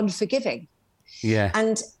was unforgiving. Yeah.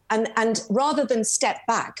 And rather than step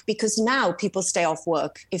back, because now people stay off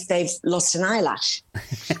work if they've lost an eyelash.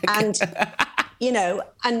 And,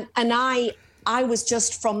 and I was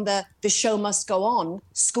just from the show must go on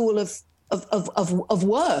school of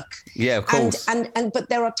work. Yeah, of course. But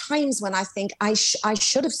there are times when I think I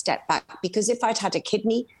should have stepped back, because if I'd had a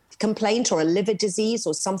kidney complaint or a liver disease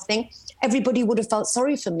or something, everybody would have felt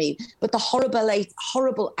sorry for me. But the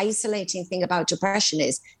horrible isolating thing about depression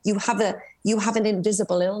is you have an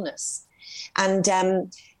invisible illness. And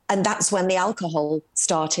that's when the alcohol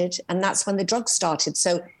started, and that's when the drugs started.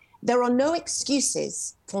 So there are no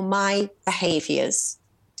excuses for my behaviors,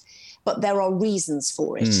 but there are reasons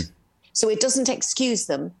for it. So it doesn't excuse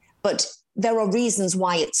them, but there are reasons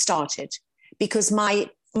why it started, because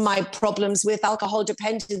my problems with alcohol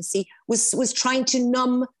dependency was trying to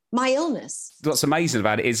numb my illness. What's amazing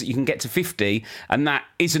about it is you can get to 50 and that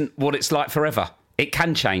isn't what it's like forever. It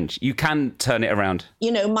can change. You can turn it around.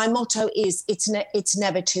 My motto is it's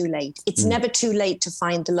never too late. It's never too late to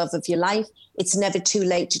find the love of your life. It's never too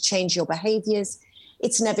late to change your behaviors.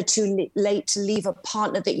 It's never too late to leave a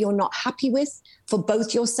partner that you're not happy with for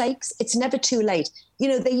both your sakes. It's never too late.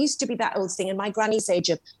 There used to be that old thing in my granny's age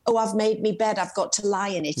of, I've made me bed, I've got to lie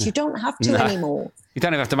in it. You don't have to anymore. You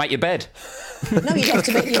don't even have to make your bed. No, you don't have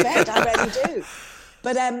to make your bed. I really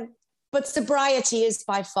do. But sobriety is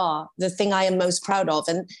by far the thing I am most proud of.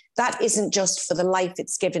 And that isn't just for the life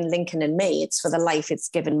it's given Lincoln and me. It's for the life it's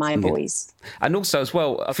given my boys. And also as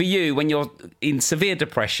well, for you, when you're in severe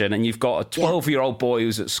depression and you've got a 12-year-old boy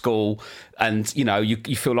who's at school and,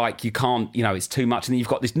 you feel like you can't, it's too much. And then you've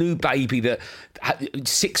got this new baby that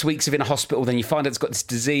 6 weeks of in a hospital, then you find out it's got this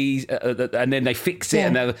disease and then they fix it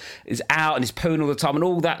and it's out and it's pooing all the time and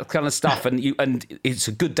all that kind of stuff. And it's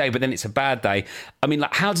a good day, but then it's a bad day. I mean,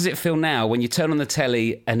 how does it feel now when you turn on the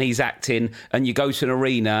telly and he's acting and you go to an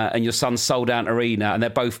arena and your son's sold out an arena and they're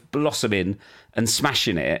both blossoming and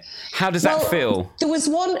smashing it? How does that feel? There was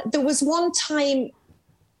one time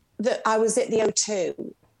that I was at the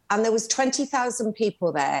O2 and there was 20,000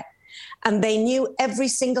 people there and they knew every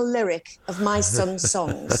single lyric of my son's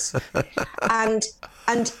songs. and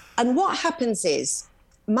what happens is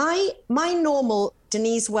my normal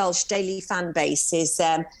Denise Welch daily fan base is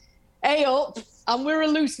hey up, and we're a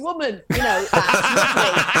loose woman, that's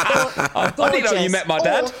lovely. I didn't know you met my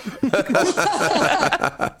dad.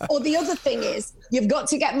 Or the other thing is, you've got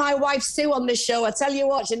to get my wife Sue on this show. I tell you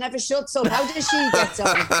what, she never shuts up. How does she get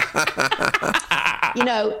on? You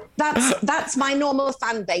know, that's my normal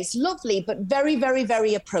fan base. Lovely, but very, very,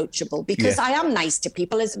 very approachable, because I am nice to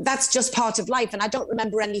people. That's just part of life. And I don't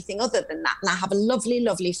remember anything other than that. And I have a lovely,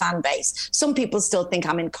 lovely fan base. Some people still think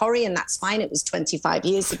I'm in Corrie, and that's fine. It was 25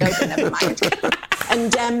 years ago, but never mind.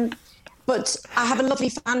 And but I have a lovely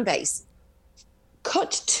fan base.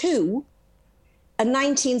 Cut to a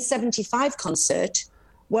 1975 concert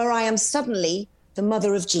where I am suddenly the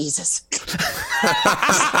mother of Jesus.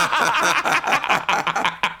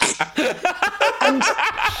 And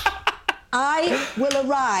I will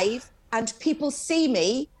arrive and people see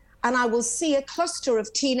me, and I will see a cluster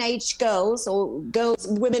of teenage girls, or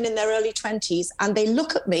women in their early 20s, and they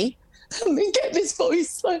look at me and they get this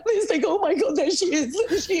voice like this. They go, oh my God, there she is,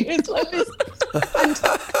 like this.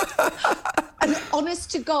 And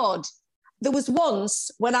honest to God, there was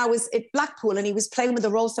once when I was at Blackpool and he was playing with the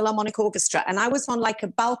Royal Philharmonic Orchestra, and I was on like a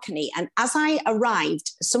balcony, and as I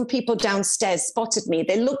arrived, some people downstairs spotted me.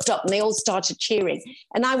 They looked up and they all started cheering,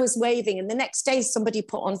 and I was waving, and the next day somebody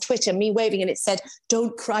put on Twitter me waving, and it said,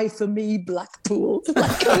 "Don't cry for me, Blackpool."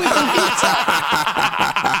 Like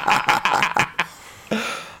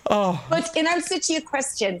Oh. But in answer to your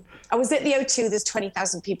question, I was at the O2. There's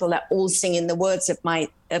 20,000 people that all singing the words of my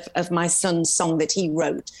son's song that he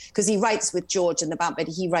wrote, because he writes with George and the band, but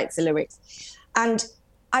he writes the lyrics. And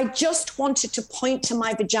I just wanted to point to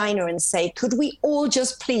my vagina and say, could we all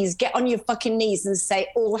just please get on your fucking knees and say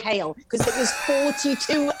all hail? Because it was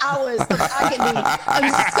 42 hours of agony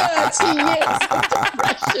and 30 years of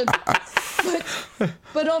depression.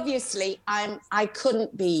 But obviously, I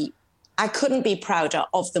couldn't be prouder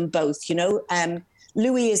of them both, you know.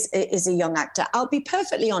 Louis is a young actor. I'll be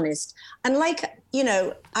perfectly honest. And like, you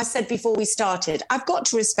know, I said before we started, I've got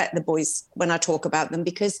to respect the boys when I talk about them,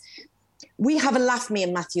 because we have a laugh, me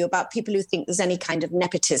and Matthew, about people who think there's any kind of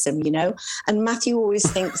nepotism, you know. And Matthew always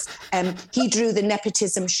thinks he drew the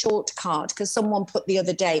nepotism short card, because someone put the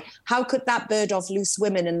other day, how could that bird off loose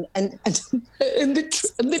women and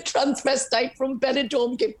the transvestite from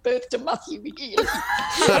Benidorm give birth to Matthew Healy?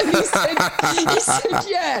 And he said,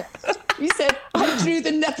 yeah. He said, I drew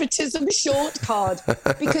the nepotism short card,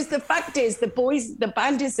 because the fact is the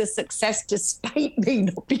band is a success despite me,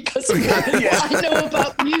 not because of what I know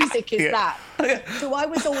about music is that. So I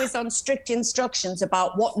was always on strict instructions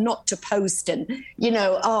about what not to post, and, you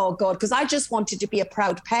know, oh God, because I just wanted to be a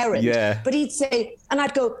proud parent. Yeah. But he'd say, and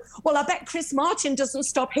I'd go, well, I bet Chris Martin doesn't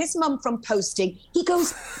stop his mum from posting. He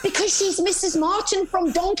goes, because she's Mrs. Martin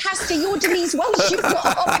from Doncaster, you're Denise Welch, you've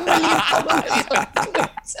got 500,000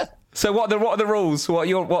 followers. So what are the rules? What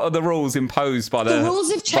are the rules imposed by the rules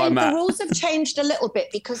have changed? The rules have changed a little bit,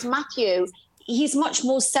 because Matthew, he's much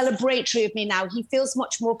more celebratory of me now. He feels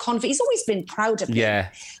much more confident. He's always been proud of me. Yeah.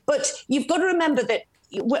 But you've got to remember that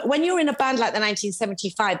when you're in a band like the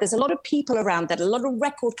 1975, there's a lot of people around that, a lot of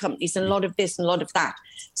record companies, and a lot of this and a lot of that.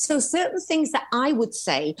 So certain things that I would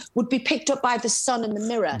say would be picked up by the Sun and the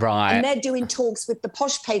Mirror. Right. And they're doing talks with the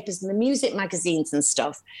posh papers and the music magazines and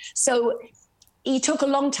stuff. So he took a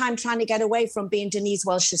long time trying to get away from being Denise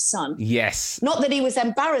Welch's son. Yes. Not that he was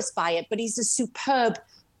embarrassed by it, but he's a superb,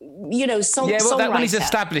 you know, songwriter. When he's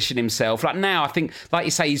establishing himself, like now, I think, like you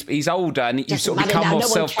say, he's older and you sort of become more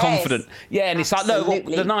self-confident. Yeah, and it's like, no, the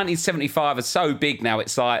 1975 is so big now.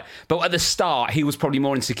 It's like, but at the start, he was probably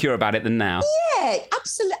more insecure about it than now. Yeah,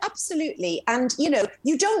 absolutely. And, you know,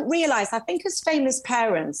 you don't realise, I think as famous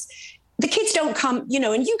parents, the kids don't come, you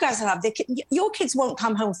know, and you guys have, your kids won't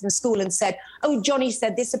come home from school and said, oh, Johnny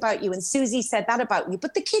said this about you and Susie said that about you.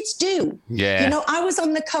 But the kids do. Yeah. You know, I was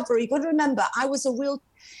on the cover. You've got to remember, I was a real,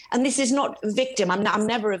 and this is not a victim. I'm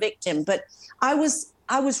never a victim, but I was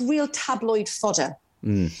real tabloid fodder.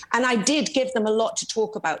 Mm. And I did give them a lot to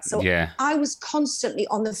talk about. So I was constantly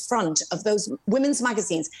on the front of those women's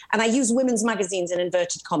magazines. And I use women's magazines in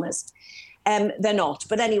inverted commas. They're not.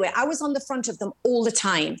 But anyway, I was on the front of them all the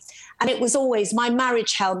time. And it was always my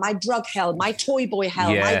marriage hell, my drug hell, my toy boy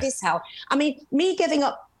hell, my this hell. I mean, me giving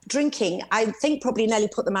up drinking, I think probably nearly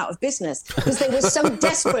put them out of business, because they were so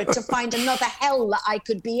desperate to find another hell that I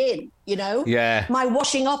could be in, you know? Yeah. My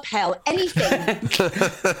washing up hell, anything.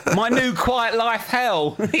 My new quiet life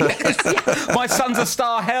hell. My son's a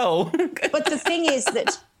star hell. But the thing is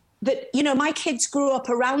that, you know, my kids grew up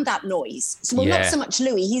around that noise. So, well, not so much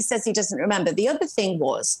Louis. He says he doesn't remember. The other thing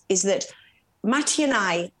is that Matty and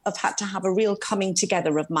I have had to have a real coming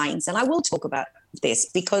together of minds. And I will talk about this,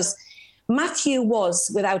 because Matthew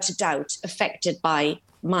was, without a doubt, affected by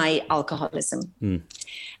my alcoholism. Mm.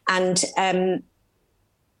 And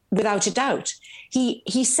without a doubt.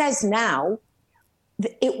 He says now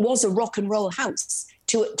that it was a rock and roll house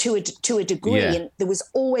to a degree, and there was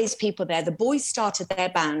always people there. The boys started their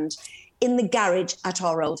band in the garage at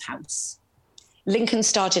our old house. Lincoln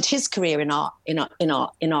started his career in our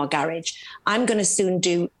garage. I'm going to soon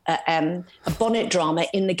do a bonnet drama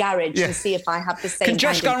in the garage and see if I have the same. Can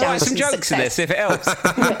Josh go and write some jokes in this, if it helps?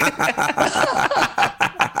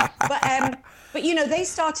 But you know, they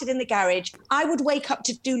started in the garage. I would wake up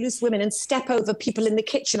to do Loose Women and step over people in the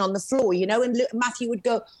kitchen on the floor, you know, and Matthew would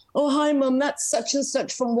go, "Oh, hi, Mum, that's such and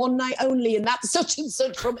such from One Night Only, and that's such and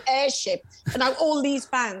such from Airship," and all these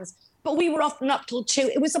bands. But we were often up till 2.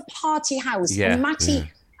 It was a party house. Yeah. And Matty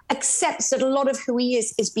accepts that a lot of who he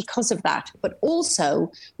is because of that. But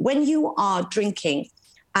also, when you are drinking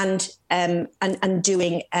and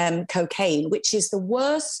doing cocaine, which is the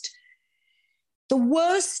worst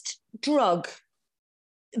drug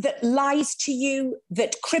that lies to you,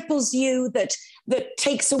 that cripples you, that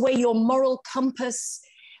takes away your moral compass,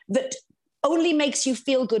 that only makes you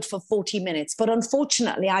feel good for 40 minutes. But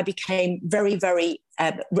unfortunately, I became very, very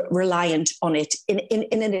reliant on it in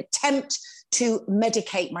an attempt to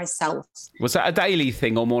medicate myself. Was that a daily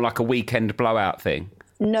thing or more like a weekend blowout thing?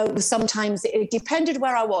 No, sometimes it depended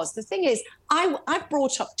where I was. The thing is, I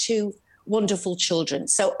brought up 2 wonderful children.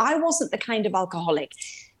 So I wasn't the kind of alcoholic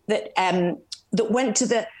that went to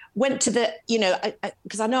the you know,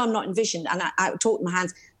 because I know I'm not envisioned, and I talk with my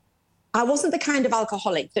hands. I wasn't the kind of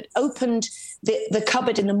alcoholic that opened the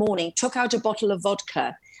cupboard in the morning, took out a bottle of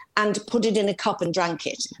vodka and put it in a cup and drank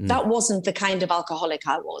it. That wasn't the kind of alcoholic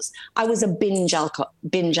I was. I was a binge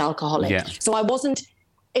alcoholic. Yeah. So I wasn't.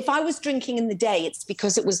 If I was drinking in the day, it's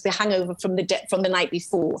because it was the hangover from the night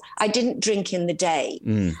before. I didn't drink in the day.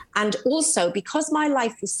 And also because my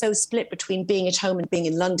life was so split between being at home and being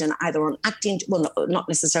in London, either on acting, well, not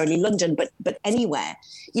necessarily London, but anywhere.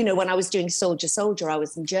 You know, when I was doing Soldier, I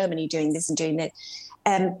was in Germany doing this and doing that.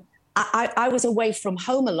 I was away from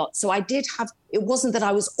home a lot. So I did have, it wasn't that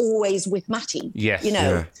I was always with Matty, you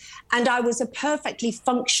know, and I was a perfectly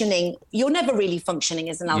functioning, you're never really functioning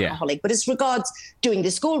as an alcoholic, but as regards doing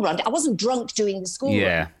the school run, I wasn't drunk doing the school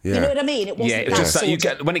run. You know what I mean? It wasn't it's just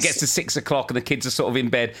like when it gets to 6 o'clock and the kids are sort of in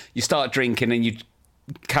bed, you start drinking and you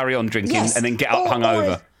carry on drinking and then get up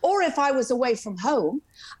hungover. Or if I was away from home,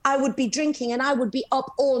 I would be drinking and I would be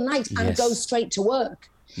up all night and go straight to work.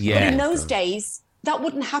 But in those days, that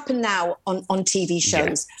wouldn't happen now on TV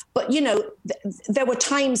shows. But, you know, there were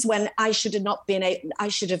times when I should have not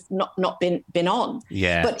been been on.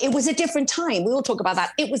 But it was a different time. We all talk about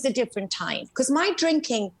that. It was a different time because my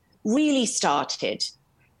drinking really started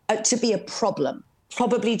to be a problem,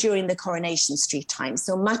 probably during the Coronation Street time.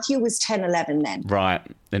 So Matthew was 10, 11 then. Right.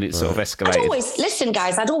 Then it sort of escalated. Listen,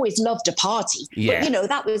 guys, I'd always loved a party. But, you know,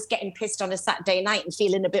 that was getting pissed on a Saturday night and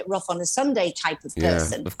feeling a bit rough on a Sunday type of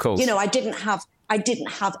person. Of course. You know, I didn't have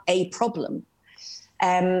a problem.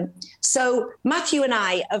 So Matthew and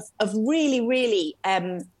I have really, really,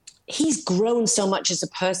 he's grown so much as a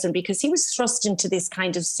person because he was thrust into this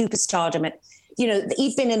kind of superstardom. You know,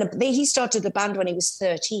 he started the band when he was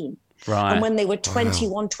 13. Right. And when they were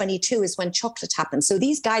 21, 22 is when Chocolate happened. So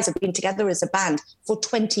these guys have been together as a band for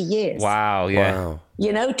 20 years. Wow, yeah. Wow.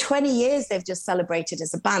 You know, 20 years they've just celebrated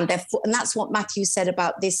as a band. And that's what Matthew said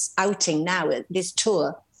about this outing now, this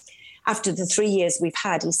tour. After the 3 years we've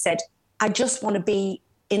had, he said, I just want to be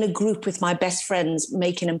in a group with my best friends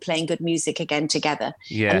making and playing good music again together.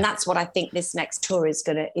 Yeah. And that's what I think this next tour is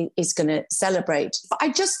gonna celebrate. But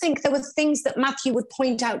I just think there were things that Matthew would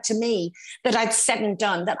point out to me that I'd said and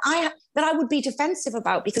done that I would be defensive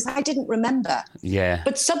about because I didn't remember. Yeah.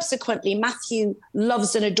 But subsequently, Matthew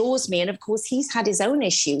loves and adores me. And of course, he's had his own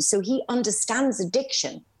issues. So he understands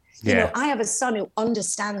addiction. Yeah. You know, I have a son who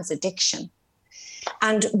understands addiction.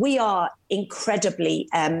 And we are incredibly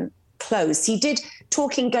close. He did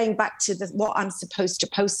going back to what I'm supposed to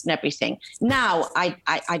post and everything. Now I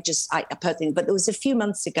personally, but there was a few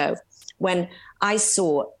months ago when I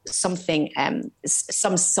saw something,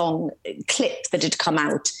 some song clip that had come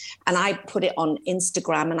out, and I put it on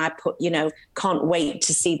Instagram and I put, you know, can't wait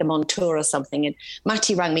to see them on tour or something. And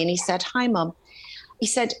Matty rang me and he said, "Hi, Mum." He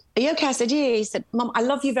said, "Are you okay?" I said, "Yeah." He said, "Mum, I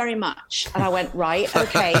love you very much." And I went, "Right,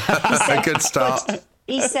 okay." He said, good start.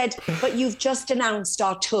 He said, "But you've just announced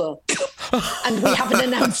our tour and we haven't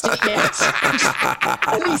announced it yet."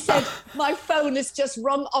 And he said, "My phone has just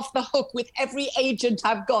rung off the hook with every agent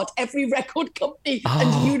I've got, every record company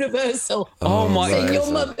and Universal. Oh my God.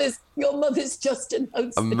 Your mother's just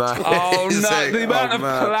announced the tour." Oh no, the amount of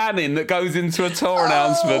planning that goes into a tour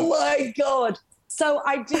announcement. Oh my God. So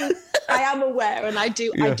I am aware and I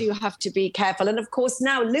do have to be careful. And of course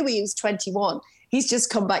now Louis, who's 21, He's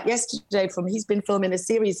just come back yesterday he's been filming a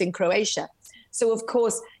series in Croatia. So, of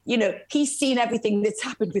course, you know, he's seen everything that's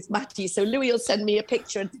happened with Matty. So Louis will send me a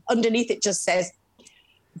picture and underneath it just says,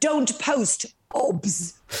 "Don't post,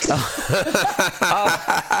 obs."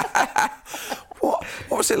 What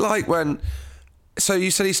was it like when... So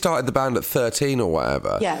you said he started the band at 13 or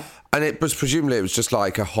whatever. Yeah. And it was just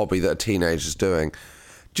like a hobby that a teenager's doing.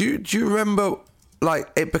 Do you remember, like,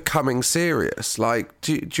 it becoming serious? Like,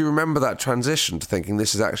 do you remember that transition to thinking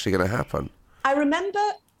this is actually going to happen? I remember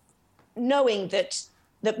knowing that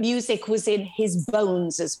music was in his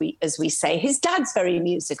bones, as we say. His dad's very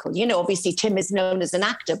musical. You know, obviously Tim is known as an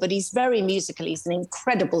actor, but he's very musical. He's an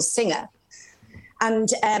incredible singer. And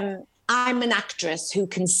I'm an actress who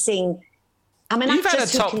can sing. You've had a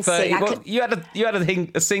top 30. You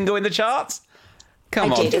had a single in the charts?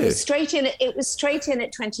 Come on. I did. It was straight in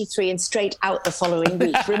at 23 and straight out the following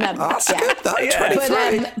week. Remember? That's good. That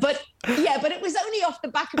 23. But it was only off the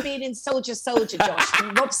back of being in Soldier, Josh.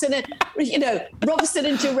 And Robson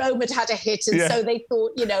and Jerome had a hit, and so they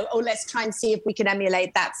thought, let's try and see if we can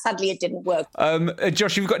emulate that. Sadly, it didn't work.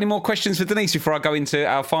 Josh, you've got any more questions for Denise before I go into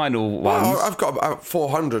our final ones? Well, I've got about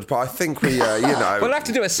 400, but I think we, We'll have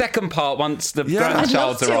to do a second part once the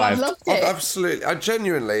grandchild's arrived. I'd loved it. Absolutely.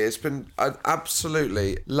 Genuinely, it's been an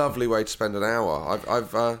absolutely lovely way to spend an hour.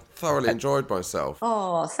 I've thoroughly enjoyed myself.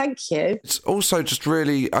 Oh, thank you. It's also just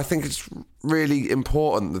really, I think it's really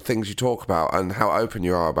important, the things you talk about and how open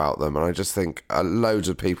you are about them. And I just think loads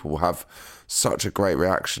of people have such a great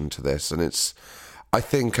reaction to this. And it's, I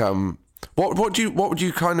think, what would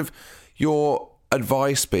you kind of, your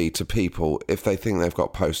advice be to people if they think they've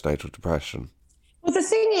got postnatal depression? Well, the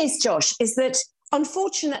thing is, Josh, is that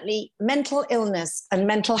unfortunately, mental illness and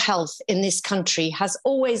mental health in this country has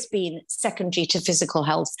always been secondary to physical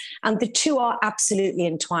health, and the two are absolutely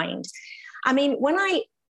entwined. I mean, when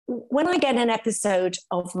I get an episode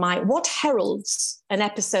of what heralds an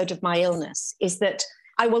episode of my illness is that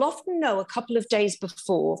I will often know a couple of days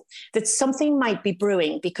before that something might be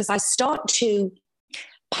brewing, because I start to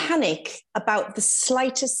panic about the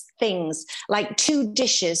slightest things, like two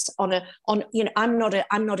dishes I'm not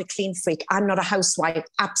a clean freak. I'm not a housewife.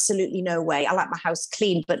 Absolutely no way. I like my house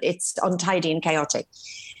clean, but it's untidy and chaotic.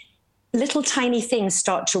 Little tiny things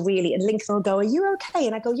start to really, and Lincoln will go, "Are you okay?"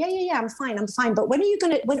 And I go, yeah, I'm fine. But when are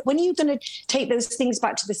you gonna take those things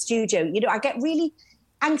back to the studio? I get really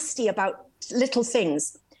angsty about little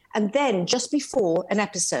things. And then just before an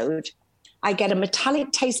episode, I get a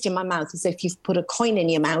metallic taste in my mouth, as if you've put a coin in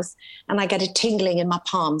your mouth, and I get a tingling in my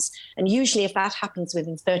palms. And usually if that happens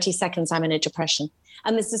within 30 seconds, I'm in a depression.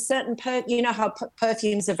 And there's a certain, you know how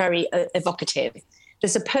perfumes are very evocative.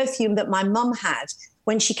 There's a perfume that my mum had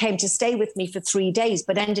when she came to stay with me for 3 days,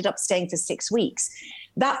 but ended up staying for 6 weeks.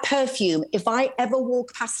 That perfume, if I ever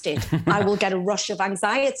walk past it, I will get a rush of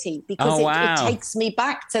anxiety, because it takes me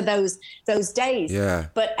back to those days. Yeah.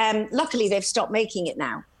 But luckily they've stopped making it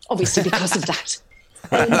now, obviously because of that.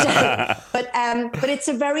 But it's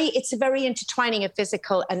a very intertwining of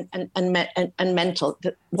physical and mental.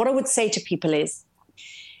 What I would say to people is,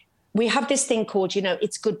 we have this thing called,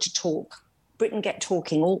 it's good to talk. Britain Get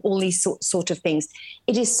Talking, all these sort of things.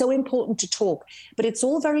 It is so important to talk, but it's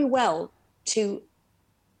all very well to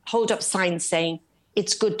hold up signs saying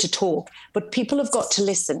it's good to talk, but people have got to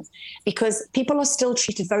listen, because people are still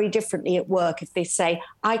treated very differently at work if they say,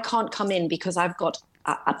 "I can't come in because I've got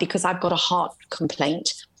a heart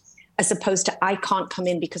complaint," as opposed to "I can't come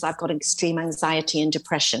in because I've got extreme anxiety and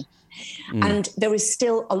depression." And there is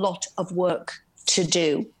still a lot of work to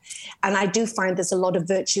do. And I do find there's a lot of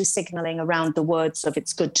virtue signaling around the words of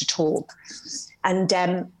 "it's good to talk." And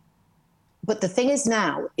but the thing is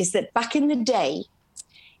now is that back in the day,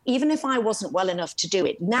 even if I wasn't well enough to do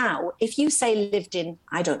it, now, if you say lived in,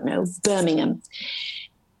 I don't know, Birmingham,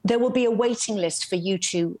 there will be a waiting list for you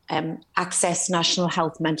to access national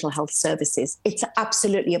health, mental health services. It's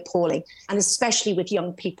absolutely appalling. And especially with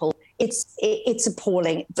young people, it's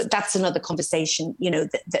appalling. But that's another conversation,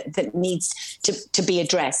 that needs to be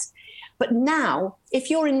addressed. But now, if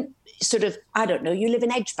you're in sort of, I don't know, you live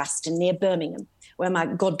in Edgbaston near Birmingham, where my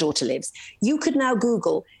goddaughter lives, you could now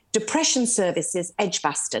Google depression services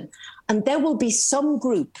Edgbaston, and there will be some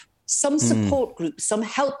group, some support group, some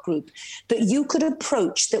help group that you could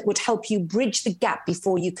approach that would help you bridge the gap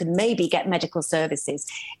before you can maybe get medical services.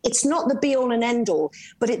 It's not the be all and end all,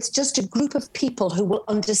 but it's just a group of people who will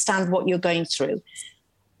understand what you're going through.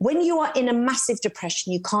 When you are in a massive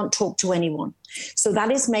depression, you can't talk to anyone. So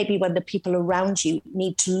that is maybe when the people around you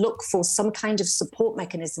need to look for some kind of support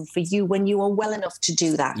mechanism for you when you are well enough to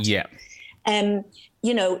do that. Yeah.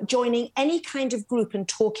 joining any kind of group and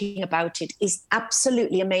talking about it is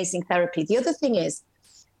absolutely amazing therapy. The other thing is,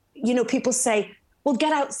 people say, well,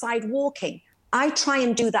 get outside walking. I try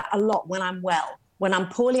and do that a lot when I'm well. When I'm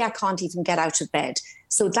poorly, I can't even get out of bed.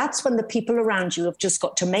 So that's when the people around you have just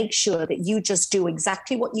got to make sure that you just do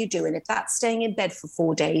exactly what you do. And if that's staying in bed for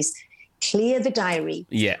 4 days, clear the diary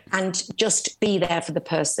and just be there for the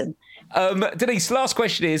person. Denise, last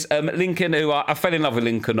question is Lincoln, who I fell in love with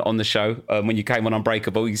Lincoln on the show when you came on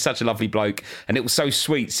Unbreakable. He's such a lovely bloke, and it was so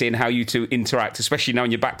sweet seeing how you two interact, especially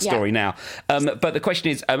knowing your backstory now. But the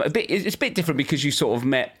question is, it's a bit different because you sort of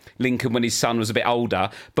met Lincoln when his son was a bit older.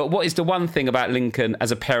 But what is the one thing about Lincoln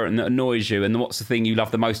as a parent that annoys you, and what's the thing you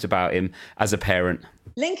love the most about him as a parent?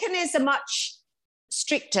 Lincoln is a much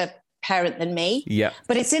stricter parent than me. Yeah.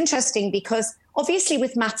 But it's interesting because obviously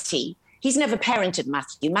with Matty, he's never parented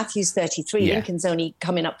Matthew. Matthew's 33. Yeah. Lincoln's only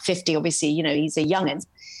coming up 50. Obviously, he's a young'un.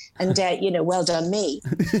 And, well done me.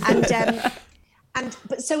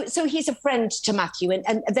 But so he's a friend to Matthew,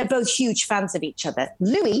 and they're both huge fans of each other.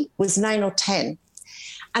 Louis was 9 or 10.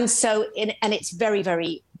 And so, and it's very,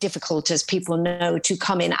 very difficult, as people know, to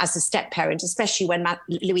come in as a step parent, especially when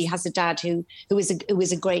Louis has a dad who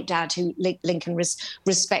is a great dad who Lincoln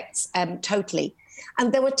respects totally.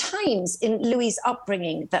 And there were times in Louis'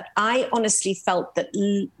 upbringing that I honestly felt that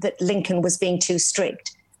Lincoln was being too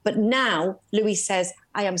strict. But now Louis says,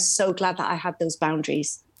 I am so glad that I had those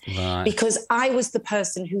boundaries. Right. Because I was the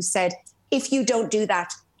person who said, if you don't do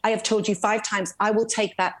that, I have told you 5 times, I will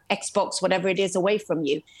take that Xbox, whatever it is, away from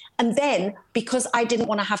you. And then, because I didn't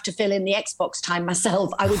want to have to fill in the Xbox time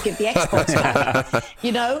myself, I would give the Xbox back,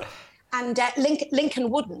 And Lincoln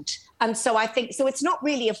wouldn't. And so I think, so it's not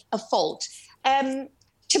really a fault.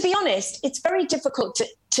 To be honest, it's very difficult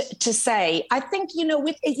to say. I think,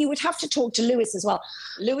 you would have to talk to Lewis as well.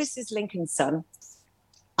 Lewis is Lincoln's son.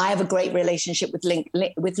 I have a great relationship with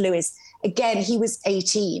Lewis. Again, he was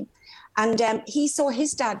 18. And he saw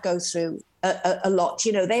his dad go through a lot.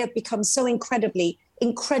 They have become so incredibly,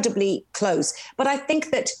 incredibly close. But I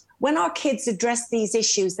think that when our kids address these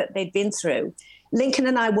issues that they've been through, Lincoln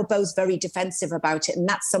and I were both very defensive about it. And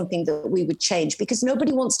that's something that we would change, because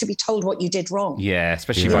nobody wants to be told what you did wrong. Yeah,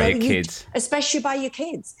 especially by your kids. Especially by your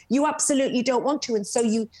kids. You absolutely don't want to. And so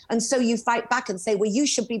you fight back and say, well, you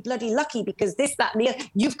should be bloody lucky because this, that, and the other.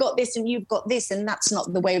 You've got this and you've got this. And that's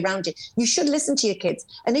not the way around it. You should listen to your kids.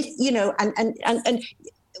 And if, and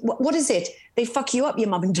what is it? They fuck you up, your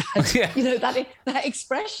mum and dad. Yeah. That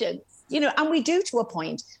expression. And we do to a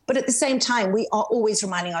point. But at the same time, we are always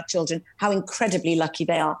reminding our children how incredibly lucky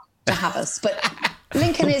they are to have us. But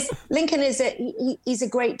Lincoln is he's a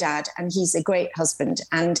great dad and he's a great husband.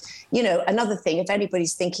 And, another thing, if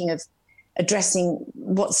anybody's thinking of addressing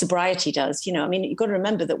what sobriety does, you've got to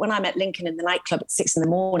remember that when I met Lincoln in the nightclub at 6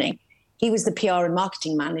 a.m, he was the PR and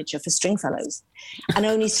marketing manager for Stringfellows. And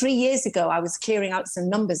only 3 years ago, I was clearing out some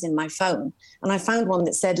numbers in my phone, and I found one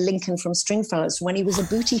that said Lincoln from Stringfellows when he was a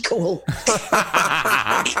booty call.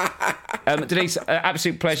 Denise,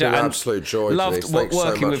 absolute pleasure. It's been an absolute joy. Loved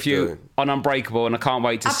working with you on Unbreakable, and I can't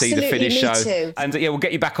wait to see the finished show. Too. And we'll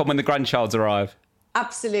get you back on when the grandchilds arrive.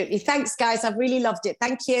 Absolutely. Thanks, guys. I've really loved it.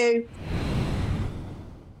 Thank you.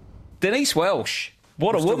 Denise Welch.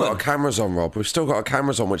 What We've a woman. We've still got our cameras on, Rob. We've still got our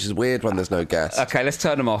cameras on, which is weird when there's no guests. Okay, let's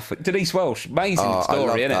turn them off. Denise Welch, amazing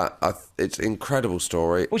story, isn't it? It's an incredible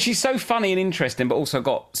story. Well, she's so funny and interesting, but also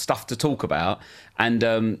got stuff to talk about. And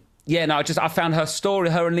I found her story,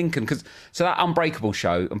 her and Lincoln, so that Unbreakable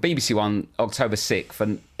show on BBC One, October 6th,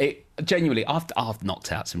 and it genuinely, I've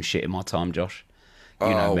knocked out some shit in my time, Josh.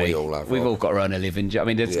 You know me. We all have. We've all got to earn a living.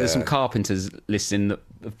 There's some carpenters listening that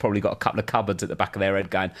have probably got a couple of cupboards at the back of their head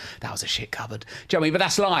going, that was a shit cupboard. Do you know what I mean? But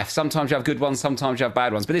that's life. Sometimes you have good ones, sometimes you have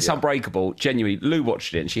bad ones. But this Unbreakable, genuinely, Lou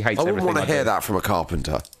watched it and she hates everything. I wouldn't want to hear that from a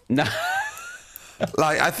carpenter. No.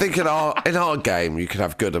 I think in our game, you could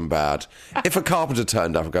have good and bad. If a carpenter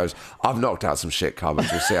turned up and goes, I've knocked out some shit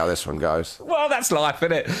cupboards, we'll see how this one goes. Well, that's life,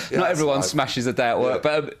 isn't it? Yeah, not everyone smashes a day at work.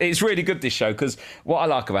 Yeah. But it's really good, this show, because what I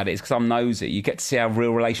like about it is because I'm nosy. You get to see how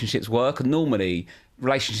real relationships work. And normally,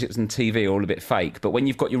 relationships and TV are all a bit fake, but when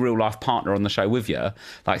you've got your real life partner on the show with you,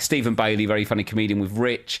 like Stephen Bailey, very funny comedian with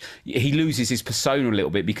Rich, he loses his persona a little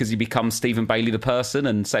bit because he becomes Stephen Bailey the person,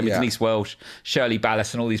 and same with Denise Welch, Shirley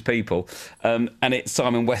Ballas and all these people, and it's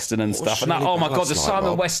Simon Weston and stuff. And my God, the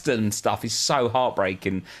Simon Weston stuff is so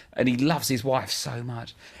heartbreaking, and he loves his wife so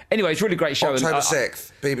much. Anyway, it's a really great show. October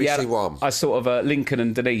 6th, BBC One. I sort of, Lincoln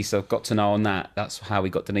and Denise, I've got to know on that. That's how we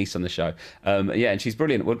got Denise on the show. And she's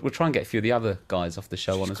brilliant. We'll try and get a few of the other guys off the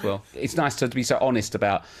show on as well. It's nice to be so honest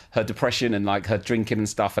about her depression and like her drinking and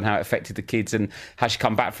stuff and how it affected the kids and how she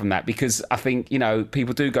come back from that, because I think, you know,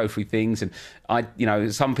 people do go through things, and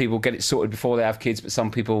some people get it sorted before they have kids, but some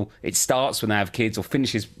people it starts when they have kids or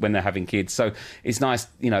finishes when they're having kids. So it's nice,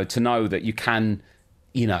 you know, to know that you can,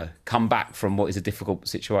 you know, come back from what is a difficult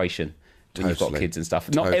situation when you've got kids and stuff.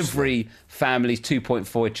 Not every family's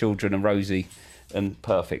 2.4 children and Rosie and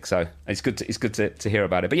perfect, so it's good to hear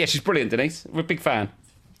about it. But yeah, she's brilliant, Denise. We're a big fan.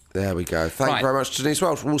 There we go. Thank you very much, Denise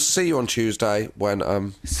Welch. We'll see you on Tuesday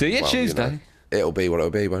when see you Tuesday. You know, it'll be what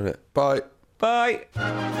it'll be, won't it? Bye. Bye.